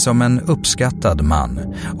beskrivs som en uppskattad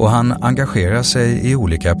man och han engagerar sig i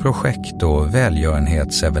olika projekt och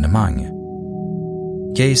välgörenhetsevenemang.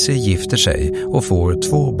 Gacy gifter sig och får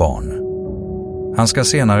 2 barn. Han ska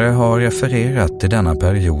senare ha refererat till denna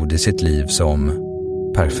period i sitt liv som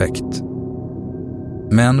perfekt.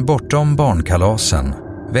 Men bortom barnkalasen,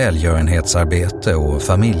 välgörenhetsarbete och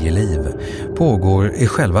familjeliv pågår i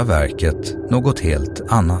själva verket något helt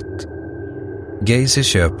annat. Gacy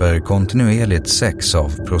köper kontinuerligt sex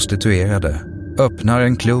av prostituerade, öppnar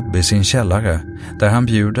en klubb i sin källare där han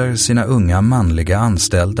bjuder sina unga manliga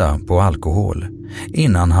anställda på alkohol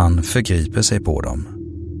innan han förgriper sig på dem.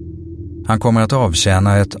 Han kommer att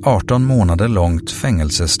avtjäna ett 18 månader långt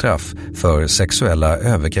fängelsestraff för sexuella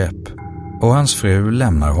övergrepp och hans fru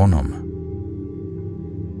lämnar honom.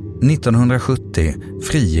 1970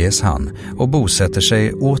 friges han och bosätter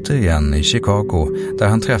sig återigen i Chicago där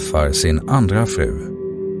han träffar sin andra fru.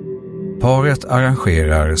 Paret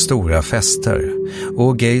arrangerar stora fester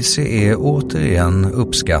och Gacy är återigen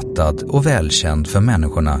uppskattad och välkänd för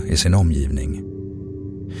människorna i sin omgivning.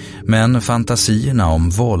 Men fantasierna om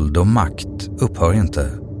våld och makt upphör inte.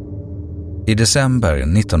 I december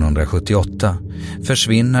 1978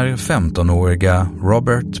 försvinner 15-åriga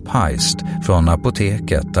Robert Piest från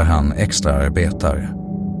apoteket där han extraarbetar.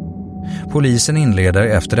 Polisen inleder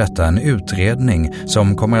efter detta en utredning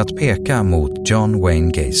som kommer att peka mot John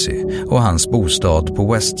Wayne Gacy och hans bostad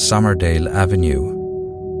på West Somerdale Avenue.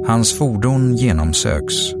 Hans fordon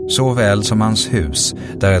genomsöks, såväl som hans hus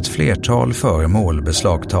där ett flertal föremål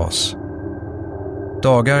beslagtas.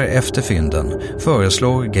 Dagar efter fynden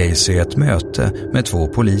föreslår Gacy ett möte med 2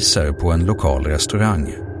 poliser på en lokal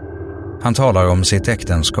restaurang. Han talar om sitt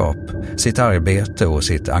äktenskap, sitt arbete och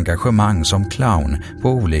sitt engagemang som clown på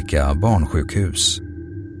olika barnsjukhus.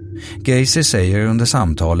 Gacy säger under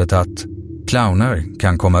samtalet att clowner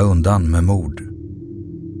kan komma undan med mord.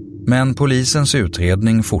 Men polisens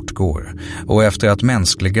utredning fortgår och efter att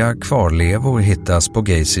mänskliga kvarlevor hittas på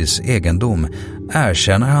Gacys egendom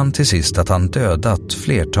erkänner han till sist att han dödat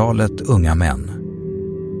flertalet unga män.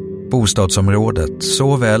 Bostadsområdet,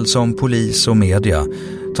 såväl som polis och media,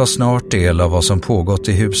 tar snart del av vad som pågått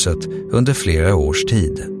i huset under flera års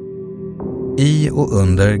tid. I och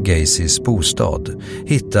under Gacys bostad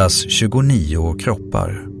hittas 29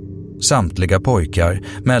 kroppar. Samtliga pojkar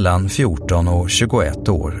mellan 14 och 21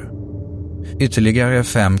 år. Ytterligare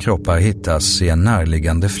 5 kroppar hittas i en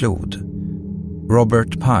närliggande flod.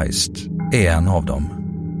 Robert Piest är en av dem.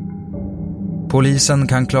 Polisen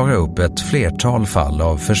kan klara upp ett flertal fall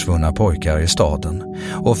av försvunna pojkar i staden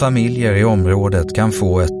och familjer i området kan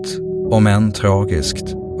få ett, om än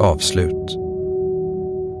tragiskt, avslut.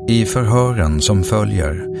 I förhören som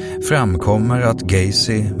följer framkommer att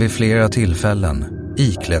Gacy vid flera tillfällen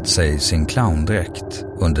iklätt sig sin clowndräkt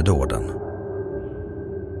under dåden.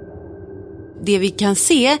 Det vi kan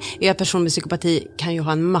se är att personer med psykopati kan ju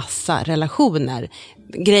ha en massa relationer.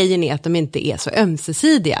 Grejen är att de inte är så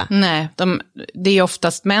ömsesidiga. Nej, det är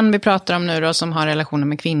oftast män vi pratar om nu då, som har relationer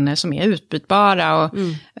med kvinnor som är utbytbara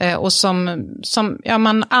och som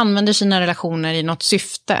man använder sina relationer i något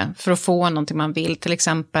syfte för att få någonting man vill. Till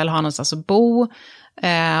exempel ha någonstans att bo,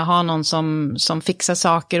 ha någon som fixar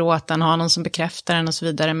saker åt en, ha någon som bekräftar en och så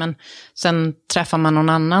vidare. Men sen träffar man någon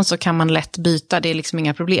annan så kan man lätt byta, det är liksom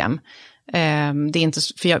inga problem. Det är inte,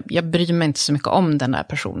 för jag bryr mig inte så mycket om den där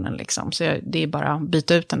personen liksom. Så det är bara att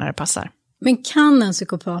byta ut den när det passar. Men kan en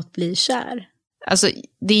psykopat bli kär? Alltså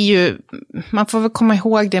det är ju, man får väl komma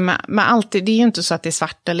ihåg det med allt. Det är ju inte så att det är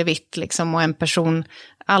svart eller vitt liksom. Och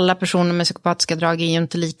alla personer med psykopatiska drag är ju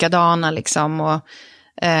inte likadana liksom. Och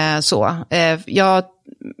så.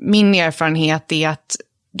 Min erfarenhet är att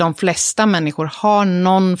de flesta människor har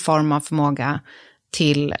någon form av förmåga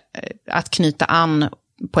till att knyta an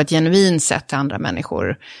på ett genuint sätt till andra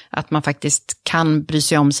människor. Att man faktiskt kan bry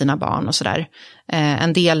sig om sina barn och sådär.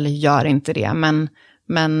 En del gör inte det,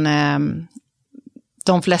 men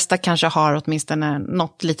de flesta kanske har åtminstone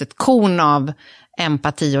något litet korn av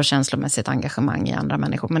empati och känslomässigt engagemang i andra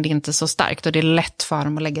människor. Men det är inte så starkt och det är lätt för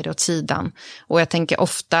dem att lägga det åt sidan. Och jag tänker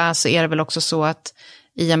ofta så är det väl också så att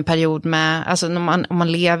i en period med, alltså om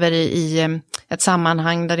man lever i ett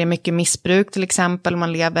sammanhang där det är mycket missbruk till exempel,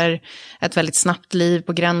 man lever ett väldigt snabbt liv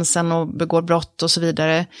på gränsen och begår brott och så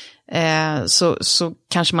vidare, så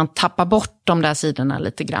kanske man tappar bort de där sidorna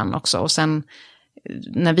lite grann också. Och sen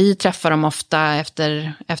när vi träffar dem ofta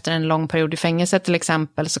efter en lång period i fängelse till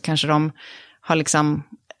exempel, så kanske de har liksom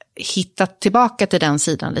hittat tillbaka till den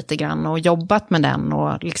sidan lite grann och jobbat med den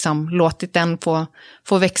och liksom låtit den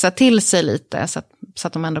få växa till sig lite så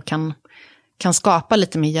att de ändå kan skapa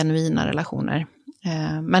lite mer genuina relationer.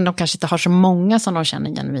 Men de kanske inte har så många som de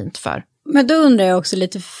känner genuint för. Men då undrar jag också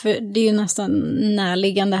lite, för det är ju nästan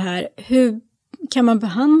närliggande här, hur kan man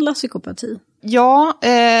behandla psykopati? Ja,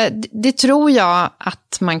 det tror jag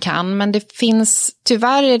att man kan, men det finns,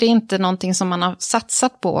 tyvärr är det inte någonting som man har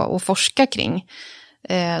satsat på att forska kring.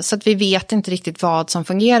 Så att vi vet inte riktigt vad som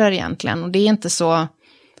fungerar egentligen. Och det är inte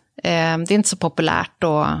så populärt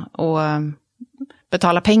att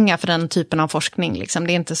betala pengar för den typen av forskning. Liksom.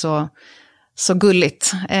 Det är inte så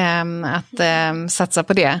gulligt att satsa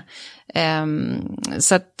på det.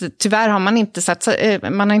 Så att tyvärr har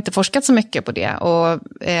man har inte forskat så mycket på det. Och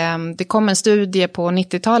det kom en studie på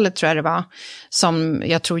 90-talet tror jag det var, som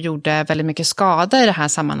jag tror gjorde väldigt mycket skada i det här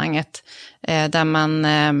sammanhanget. Där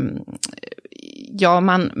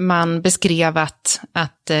man beskrev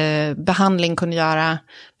att behandling kunde göra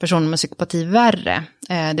personer med psykopati värre.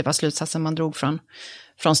 Det var slutsatsen man drog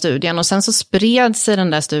från studien. Och sen så spred sig den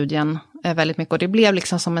där studien väldigt mycket och det blev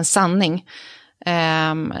liksom som en sanning.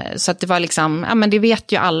 Så att det var liksom, ja men det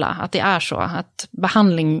vet ju alla att det är så, att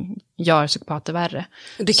behandling gör psykopater värre.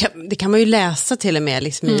 Det kan man ju läsa till och med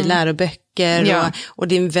liksom i läroböcker, ja. och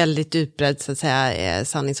det är en väldigt utbredd så att säga,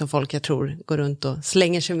 sanning som folk jag tror går runt och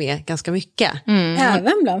slänger sig med ganska mycket.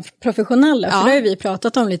 Även bland professionella, för det har ju vi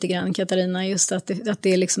pratat om lite grann, Katarina, just att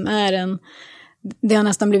det liksom är det har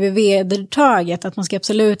nästan blivit vedertaget att man ska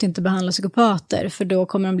absolut inte behandla psykopater, för då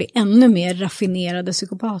kommer de bli ännu mer raffinerade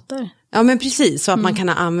psykopater. Ja men precis, så att man kan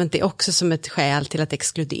ha använt det också som ett skäl till att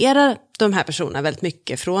exkludera de här personerna väldigt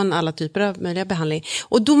mycket från alla typer av möjliga behandling.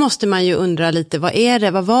 Och då måste man ju undra lite, vad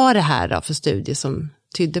var det här då för studie som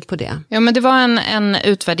tydde på det? Ja men det var en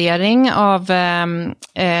utvärdering av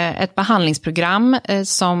ett behandlingsprogram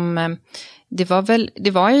som... Det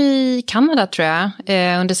var i Kanada tror jag,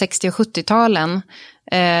 under 60- och 70-talen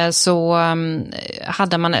så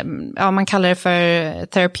hade man kallar det för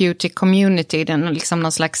therapeutic community, liksom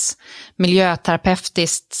någon slags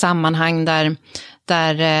miljöterapeutiskt sammanhang där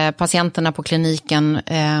patienterna på kliniken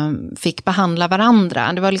fick behandla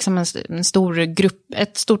varandra. Det var liksom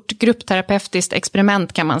ett stort gruppterapeutiskt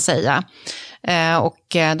experiment kan man säga.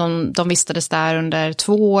 Och de vistades där under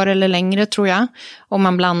 2 år eller längre tror jag. Och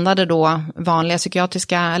man blandade då vanliga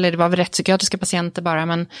psykiatriska, eller det var väl rättspsykiatriska patienter bara,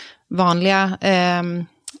 men vanliga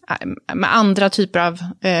med andra typer av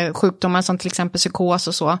sjukdomar som till exempel psykos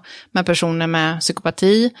och så, med personer med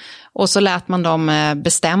psykopati. Och så lät man dem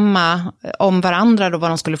bestämma om varandra då,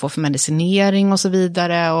 vad de skulle få för medicinering och så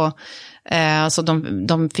vidare. Och så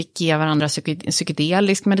de fick ge varandra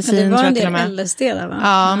psykedelisk medicin. Men det var en tror jag del LSD där va?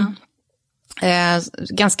 Ja.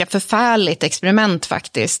 Ganska förfärligt experiment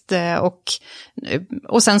faktiskt.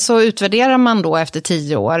 Och sen så utvärderar man då efter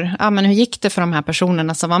 10 år. Ja, men hur gick det för de här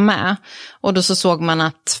personerna som var med? Och då så såg man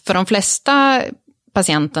att för de flesta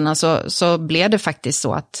patienterna så blev det faktiskt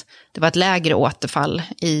så att det var ett lägre återfall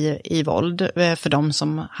i våld för de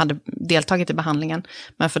som hade deltagit i behandlingen.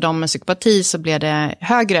 Men för de med psykopati så blev det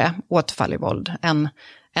högre återfall i våld än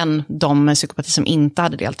de med psykopati som inte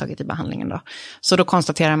hade deltagit i behandlingen då. Så då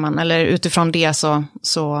konstaterar man, eller utifrån det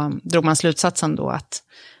så drog man slutsatsen då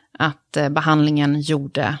att behandlingen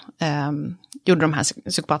gjorde de här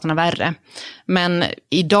psykopaterna värre. Men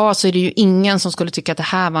idag så är det ju ingen som skulle tycka att det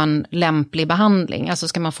här var en lämplig behandling. Alltså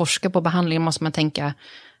ska man forska på behandlingen måste man tänka,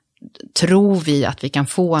 tror vi att vi kan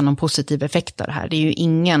få någon positiv effekt av det här? Det är ju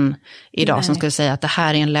ingen idag som skulle säga att det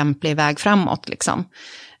här är en lämplig väg framåt liksom.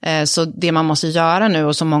 Så det man måste göra nu,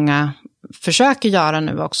 och som många försöker göra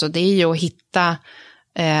nu också, det är ju att hitta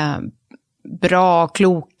bra,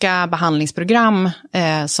 kloka behandlingsprogram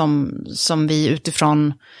som vi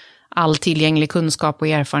utifrån all tillgänglig kunskap och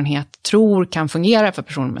erfarenhet tror kan fungera för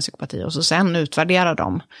personer med psykopati, och så sen utvärdera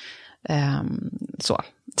dem. Så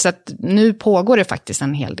att nu pågår det faktiskt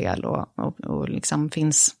en hel del och liksom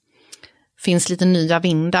finns lite nya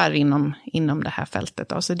vindar inom det här fältet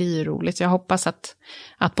då, så det är ju roligt. Jag hoppas att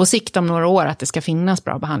på sikt om några år att det ska finnas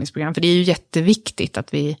bra behandlingsprogram, för det är ju jätteviktigt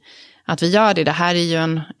att vi gör det. Det här är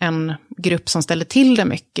ju en grupp som ställer till det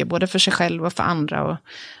mycket, både för sig själv och för andra,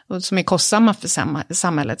 och som är kostsamma för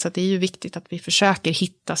samhället. Så att det är ju viktigt att vi försöker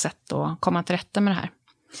hitta sätt att komma till rätta med det här.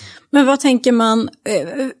 Men vad tänker man,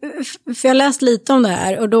 för jag har läst lite om det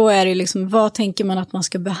här, och då är det liksom, vad tänker man att man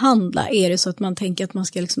ska behandla? Är det så att man tänker att man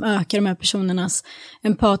ska liksom öka de här personernas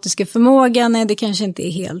empatiska förmåga? Nej, det kanske inte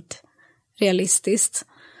är helt realistiskt.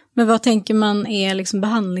 Men vad tänker man är liksom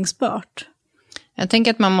behandlingsbart? Jag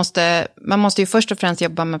tänker att man måste ju först och främst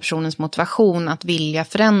jobba med personens motivation att vilja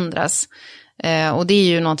förändras. Och det är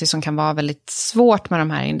ju något som kan vara väldigt svårt med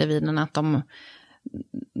de här individerna, att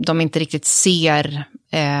de inte riktigt ser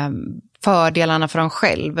fördelarna för dem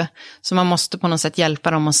själv. Så man måste på något sätt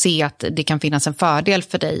hjälpa dem att se att det kan finnas en fördel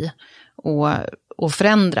för dig och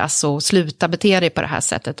förändras och sluta bete dig på det här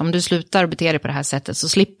sättet. Om du slutar bete dig på det här sättet så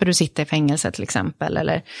slipper du sitta i fängelse till exempel.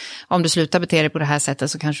 Eller om du slutar bete dig på det här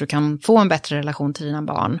sättet så kanske du kan få en bättre relation till dina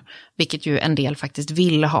barn. Vilket ju en del faktiskt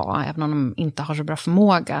vill ha, även om de inte har så bra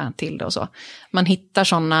förmåga till det och så. Man hittar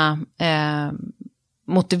sådana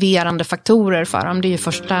motiverande faktorer för dem. Det är ju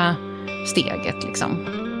första steget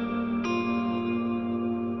liksom.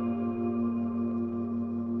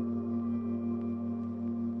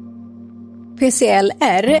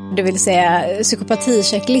 PCLR, det vill säga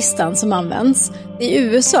psykopatichecklistan som används. I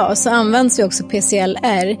USA så används ju också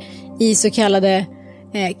PCLR i så kallade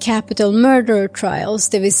capital murder trials,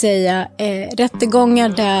 det vill säga rättegångar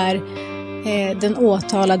där den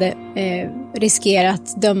åtalade riskerar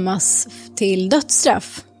att dömas till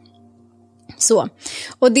dödsstraff. Så.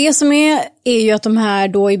 Och det som är ju att de här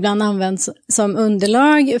då ibland används som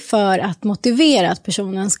underlag för att motivera att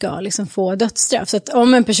personen ska liksom få dödsstraff. Så att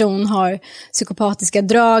om en person har psykopatiska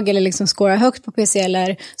drag eller liksom skårar högt på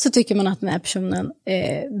PCLR, så tycker man att den här personen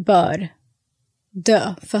bör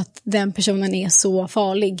dö för att den personen är så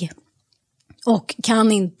farlig. Och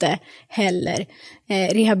kan inte heller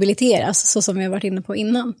rehabiliteras, så som vi har varit inne på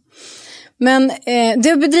innan. Men det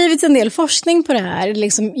har bedrivits en del forskning på det här,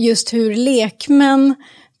 liksom just hur lekmän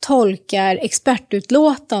tolkar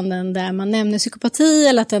expertutlåtanden där man nämner psykopati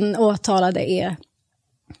eller att den åtalade är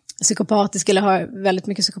psykopatisk eller har väldigt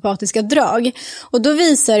mycket psykopatiska drag. Och då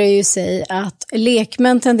visar det ju sig att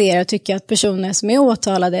lekmän tenderar att tycka att personer som är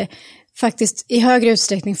åtalade faktiskt i högre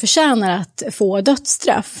utsträckning förtjänar att få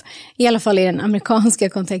dödsstraff. I alla fall i den amerikanska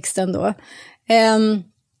kontexten då.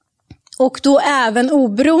 Och då även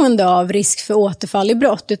oberoende av risk för återfall i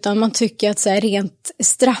brott, utan man tycker att så här, rent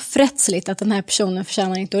straffrättsligt att den här personen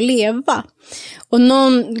förtjänar inte att leva. Och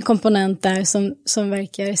någon komponent där som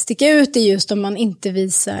verkar sticka ut är just om man inte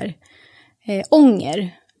visar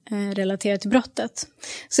ånger relaterat till brottet.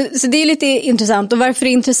 Så det är lite intressant. Och varför det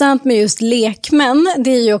är intressant med just lekmän,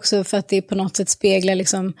 det är ju också för att det på något sätt speglar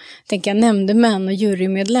liksom, tänka nämndemän och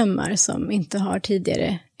jurymedlemmar som inte har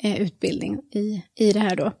tidigare utbildning i det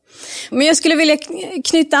här då. Men jag skulle vilja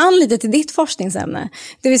knyta an lite till ditt forskningsämne.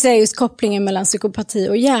 Det vill säga just kopplingen mellan psykopati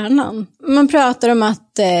och hjärnan. Man pratar om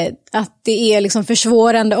att det är liksom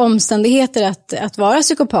försvårande omständigheter att vara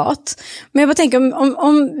psykopat. Men jag bara tänker,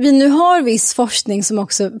 om vi nu har viss forskning som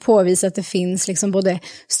också påvisar att det finns liksom både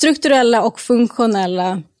strukturella och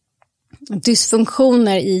funktionella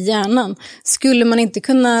dysfunktioner i hjärnan, skulle man inte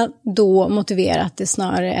kunna då motivera att det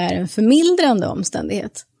snarare är en förmildrande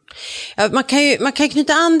omständighet? Ja, man kan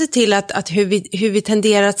knyta an det till att hur vi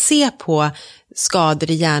tenderar att se på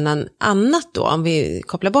skador i hjärnan annat då. Om vi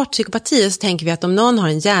kopplar bort psykopati så tänker vi att om någon har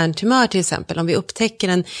en hjärntumör till exempel, om vi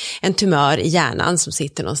upptäcker en tumör i hjärnan som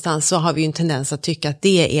sitter någonstans, så har vi ju en tendens att tycka att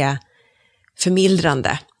det är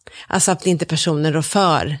förmildrande. Alltså att inte personen rår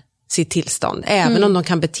för sitt tillstånd, även om de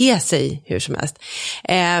kan bete sig hur som helst.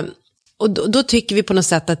 Och då tycker vi på något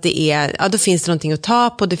sätt att det är, ja, då finns det någonting att ta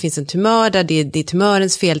på, det finns en tumör där, det är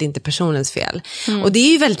tumörens fel, det är inte personens fel. Och det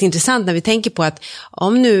är ju väldigt intressant när vi tänker på att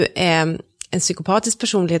om nu en psykopatisk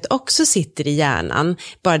personlighet också sitter i hjärnan,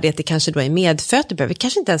 bara det att det kanske då är medfött, det behöver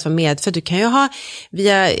kanske inte ens vara medfött, du kan ju ha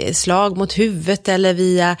via slag mot huvudet eller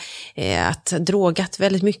via att drogat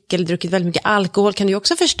väldigt mycket eller druckit väldigt mycket alkohol, kan du ju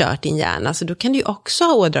också ha förstört din hjärna, så då kan du ju också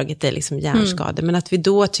ha ådragit dig liksom hjärnskador, men att vi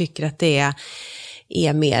då tycker att det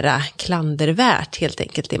är mera klandervärt helt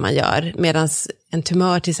enkelt det man gör, medan en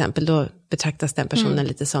tumör till exempel, då betraktas den personen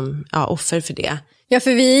lite som offer för det. Ja,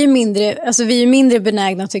 för vi är ju mindre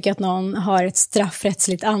benägna att tycka att någon har ett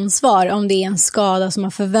straffrättsligt ansvar om det är en skada som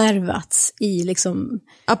har förvärvats i liksom...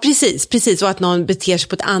 Ja, precis. Och att någon beter sig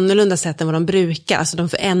på ett annorlunda sätt än vad de brukar. Alltså de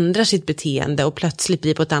förändrar sitt beteende och plötsligt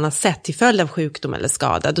blir på ett annat sätt till följd av sjukdom eller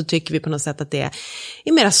skada. Då tycker vi på något sätt att det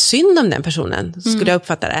är mera synd om den personen, skulle jag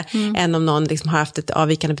uppfatta det, än om någon liksom har haft ett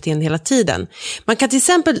avvikande beteende hela tiden. Man kan till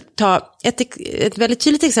exempel ta ett väldigt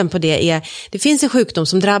tydligt exempel på det finns en sjukdom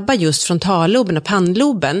som drabbar just frontalloben och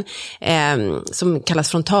pannloben som kallas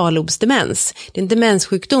frontallobsdemens. Det är en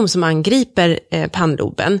demenssjukdom som angriper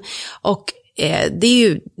pannloben, och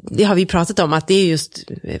det har vi pratat om, att det är just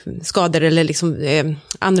skador eller liksom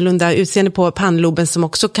annorlunda utseende på pannloben som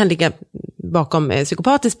också kan ligga bakom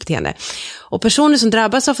psykopatiskt beteende. Och personer som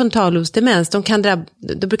drabbas av frontallobsdemens,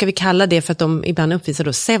 då brukar vi kalla det för att de ibland uppvisar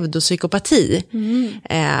då pseudopsykopati.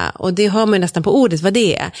 Och det hör man ju nästan på ordet vad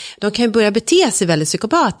det är. De kan ju börja bete sig väldigt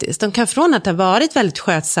psykopatiskt. De kan från att ha varit väldigt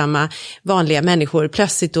skötsamma vanliga människor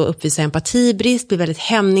plötsligt då uppvisa empatibrist, bli väldigt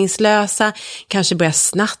hämningslösa, kanske börja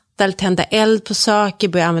snatta eller tända eld på saker,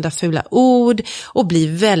 börja använda fula ord och bli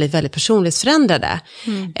väldigt, väldigt personlighetsförändrade.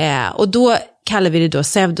 Och då kallar vi det då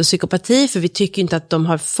pseudopsykopati, för vi tycker inte att de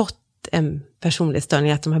har fått en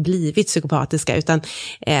personlighetsstörning, att de har blivit psykopatiska, utan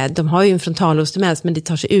de har ju en frontallobsdemens, men det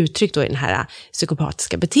tar sig uttryck då i det här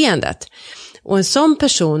psykopatiska beteendet. Och en sån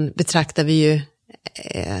person betraktar vi ju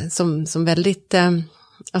som väldigt...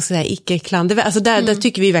 alltså icke-klandervärt. Alltså där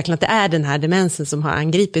tycker vi verkligen att det är den här demensen som har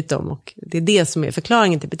angripit dem, och det är det som är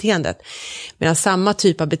förklaringen till beteendet. Medan samma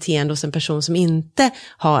typ av beteende hos en person som inte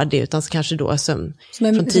har det, utan kanske då som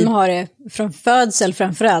har det från födsel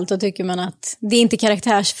framförallt, då tycker man att det är inte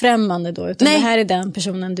karaktärsfrämmande då, utan det här är den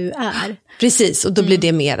personen du är. Precis, och då blir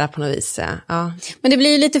det mera på något vis. Ja. Men det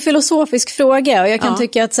blir ju lite filosofisk fråga, och jag kan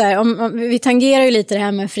tycka att så här, om vi tangerar ju lite det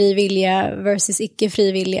här med frivilliga versus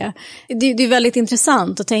icke-frivilliga. Det är väldigt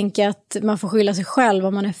intressant att tänka att man får skylla sig själv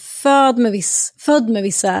om man är född med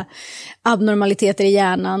vissa abnormaliteter i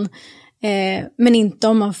hjärnan, men inte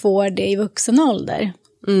om man får det i vuxen ålder.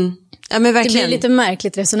 Ja, men verkligen. Det blir lite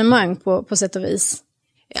märkligt resonemang på sätt och vis.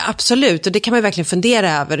 Ja, absolut, och det kan man verkligen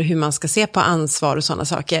fundera över hur man ska se på ansvar och sådana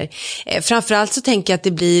saker. Framförallt så tänker jag att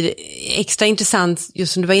det blir extra intressant,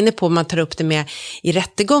 just som du var inne på, man tar upp det med i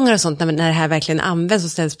rättegångar och sånt, när det här verkligen används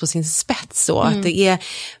och ställs på sin spets. Så att det är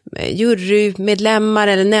jurymedlemmar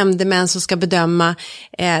eller nämndemän som ska bedöma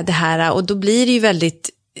det här, och då blir det ju väldigt...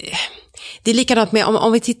 Det är likadant med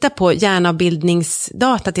om vi tittar på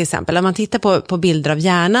hjärnavbildningsdata till exempel. Om man tittar på bilder av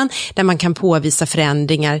hjärnan där man kan påvisa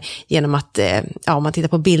förändringar genom att, om man tittar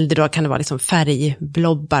på bilder då kan det vara liksom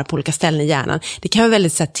färgblobbar på olika ställen i hjärnan. Det kan vara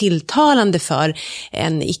väldigt så här, tilltalande för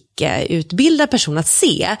en icke-utbildad person att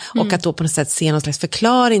se, och att då på något sätt se någon slags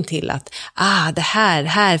förklaring till att det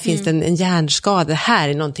här finns det en hjärnskada, det här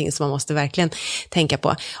är någonting som man måste verkligen tänka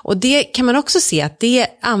på. Och det kan man också se att det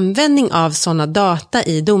användning av sådana data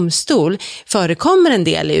i domstol förekommer en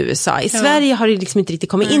del i USA. I Sverige har det liksom inte riktigt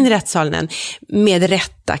kommit in i rättssalen än, med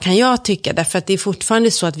rätta kan jag tycka, därför att det är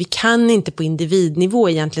fortfarande så att vi kan inte på individnivå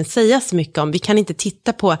egentligen säga så mycket om, vi kan inte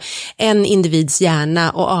titta på en individs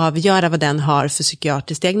hjärna och avgöra vad den har för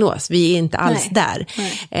psykiatrisk diagnos. Vi är inte alls där.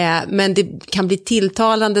 Men det kan bli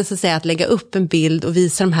tilltalande så att säga att lägga upp en bild och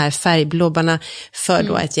visa de här färgblobbarna för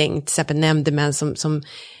då ett gäng, till exempel nämndemän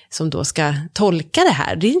som då ska tolka det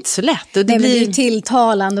här. Det är inte så lätt. Och det blir ju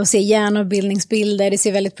tilltalande att se hjärnavbildningsbilder. Det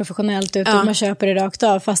ser väldigt professionellt ut och man köper det rakt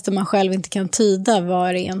av, fast man själv inte kan tyda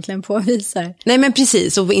vad det egentligen påvisar. Nej, men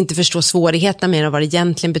precis, och inte förstå svårigheterna med vad det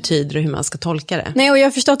egentligen betyder och hur man ska tolka det. Nej, och jag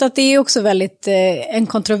har förstått att det är också väldigt en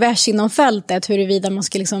kontrovers inom fältet, huruvida man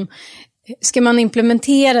ska liksom... Ska man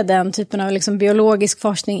implementera den typen av liksom biologisk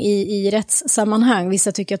forskning i rättssammanhang?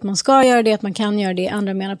 Vissa tycker att man ska göra det, att man kan göra det.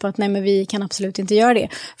 Andra menar på att nej, men vi kan absolut inte göra det.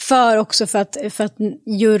 För att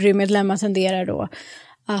jurymedlemmar tenderar då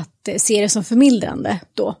att se det som förmildrande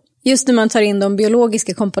då. Just när man tar in de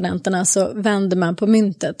biologiska komponenterna så vänder man på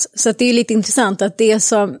myntet. Så att det är lite intressant att det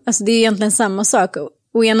är egentligen samma sak.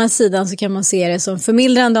 Å ena sidan så kan man se det som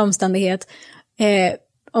förmildrande omständighet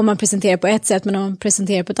om man presenterar på ett sätt, men om man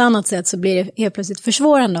presenterar på ett annat sätt så blir det helt plötsligt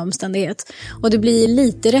försvårande omständighet. Och det blir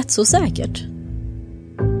lite rättsosäkert.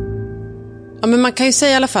 Ja, men man kan ju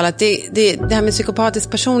säga i alla fall att det här med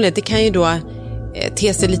psykopatisk personlighet, det kan ju då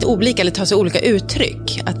te sig lite olika eller ta sig olika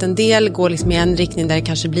uttryck. Att en del går liksom i en riktning där det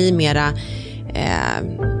kanske blir mera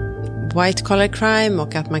white collar crime,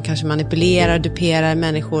 och att man kanske manipulerar och duperar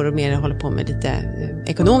människor och mer håller på med lite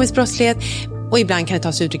ekonomisk brottslighet. Och ibland kan det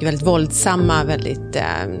ta sig uttryck väldigt våldsamma, väldigt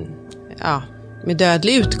med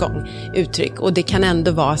dödlig utgång uttryck, och det kan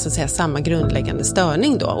ändå vara så att säga samma grundläggande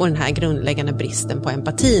störning då, och den här grundläggande bristen på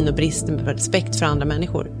empatin och bristen på respekt för andra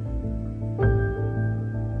människor.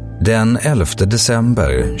 Den 11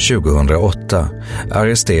 december 2008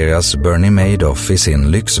 arresteras Bernie Madoff i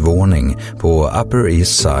sin lyxvåning på Upper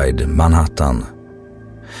East Side, Manhattan.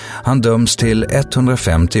 Han döms till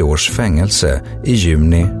 150 års fängelse i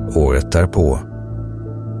juni året därpå.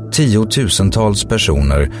 10,000-tals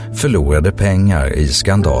personer förlorade pengar i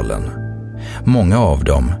skandalen. Många av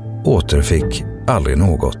dem återfick aldrig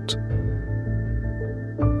något.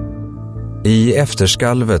 I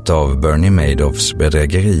efterskalvet av Bernie Madoffs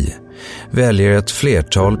bedrägeri väljer ett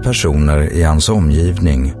flertal personer i hans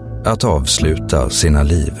omgivning att avsluta sina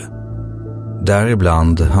liv.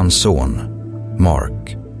 Däribland hans son,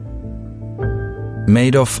 Mark.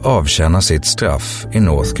 Madoff avtjänar sitt straff i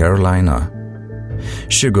North Carolina.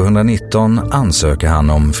 2019 ansöker han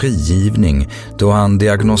om frigivning då han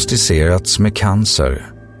diagnostiserats med cancer.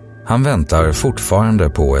 Han väntar fortfarande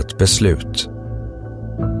på ett beslut.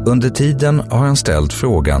 Under tiden har han ställt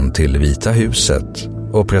frågan till Vita huset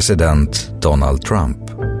och president Donald Trump.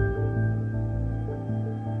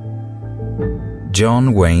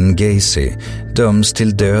 John Wayne Gacy döms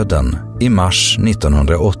till döden i mars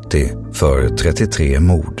 1980 för 33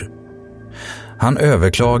 mord. Han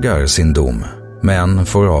överklagar sin dom, men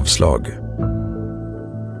får avslag.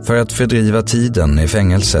 För att fördriva tiden i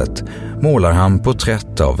fängelset målar han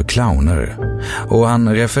porträtt av clowner, och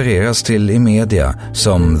han refereras till i media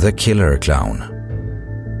som The Killer Clown.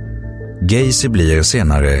 Gacy blir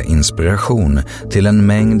senare inspiration till en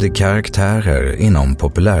mängd karaktärer inom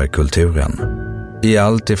populärkulturen, i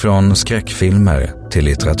allt ifrån skräckfilmer till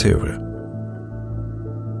litteratur.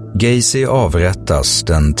 Gacy avrättas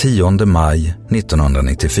den 10 maj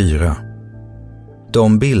 1994.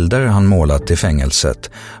 De bilder han målat i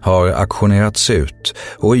fängelset har auktionerats ut,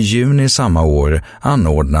 och i juni samma år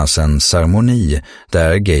anordnas en ceremoni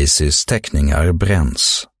där Gacys teckningar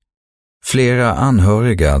bränns. Flera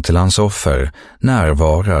anhöriga till hans offer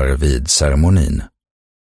närvarar vid ceremonin.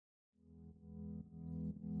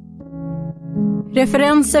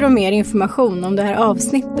 Referenser och mer information om det här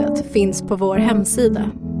avsnittet finns på vår hemsida.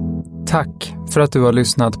 Tack för att du har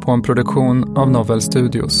lyssnat på en produktion av Novel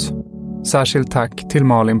Studios. Särskilt tack till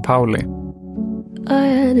Malin Pauli.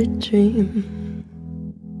 I had a dream.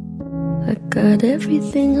 I got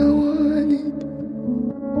everything I wanted.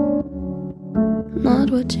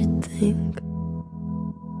 Not what you think.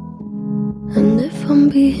 And if I'm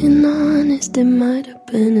being honest, it might have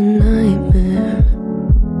been a nightmare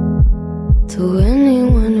to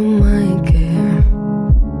anyone who might care.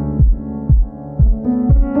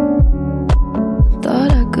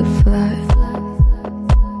 Thought I could fly,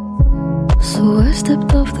 so I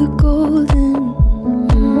stepped off the golden.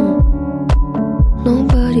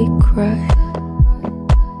 Nobody cried,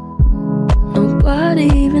 nobody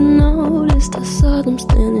even noticed. I saw them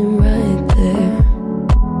standing right there.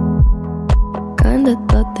 Kinda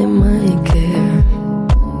thought they might care.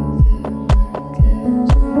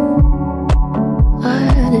 I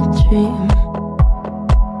had a dream.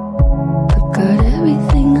 I got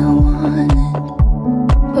everything I wanted,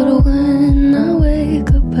 but when I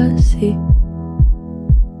wake up I see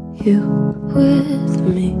you with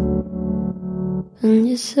me. And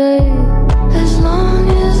you say, as long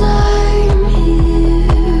as I'm here,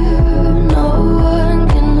 no one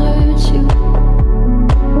can hurt you.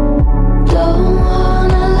 Don't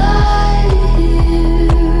wanna lie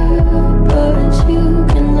here, but you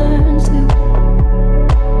can learn to.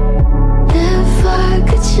 If I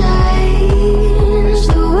could change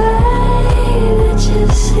the way that you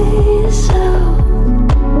see yourself,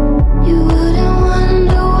 you wouldn't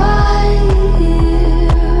wonder why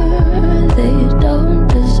they don't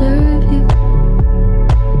deserve you.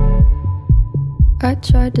 I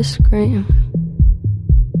tried to scream,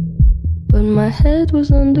 but my head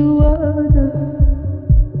was underwater.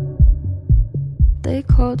 They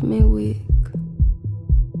called me weak,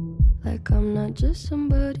 like I'm not just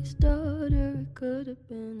somebody's daughter. It could have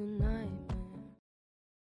been a nightmare.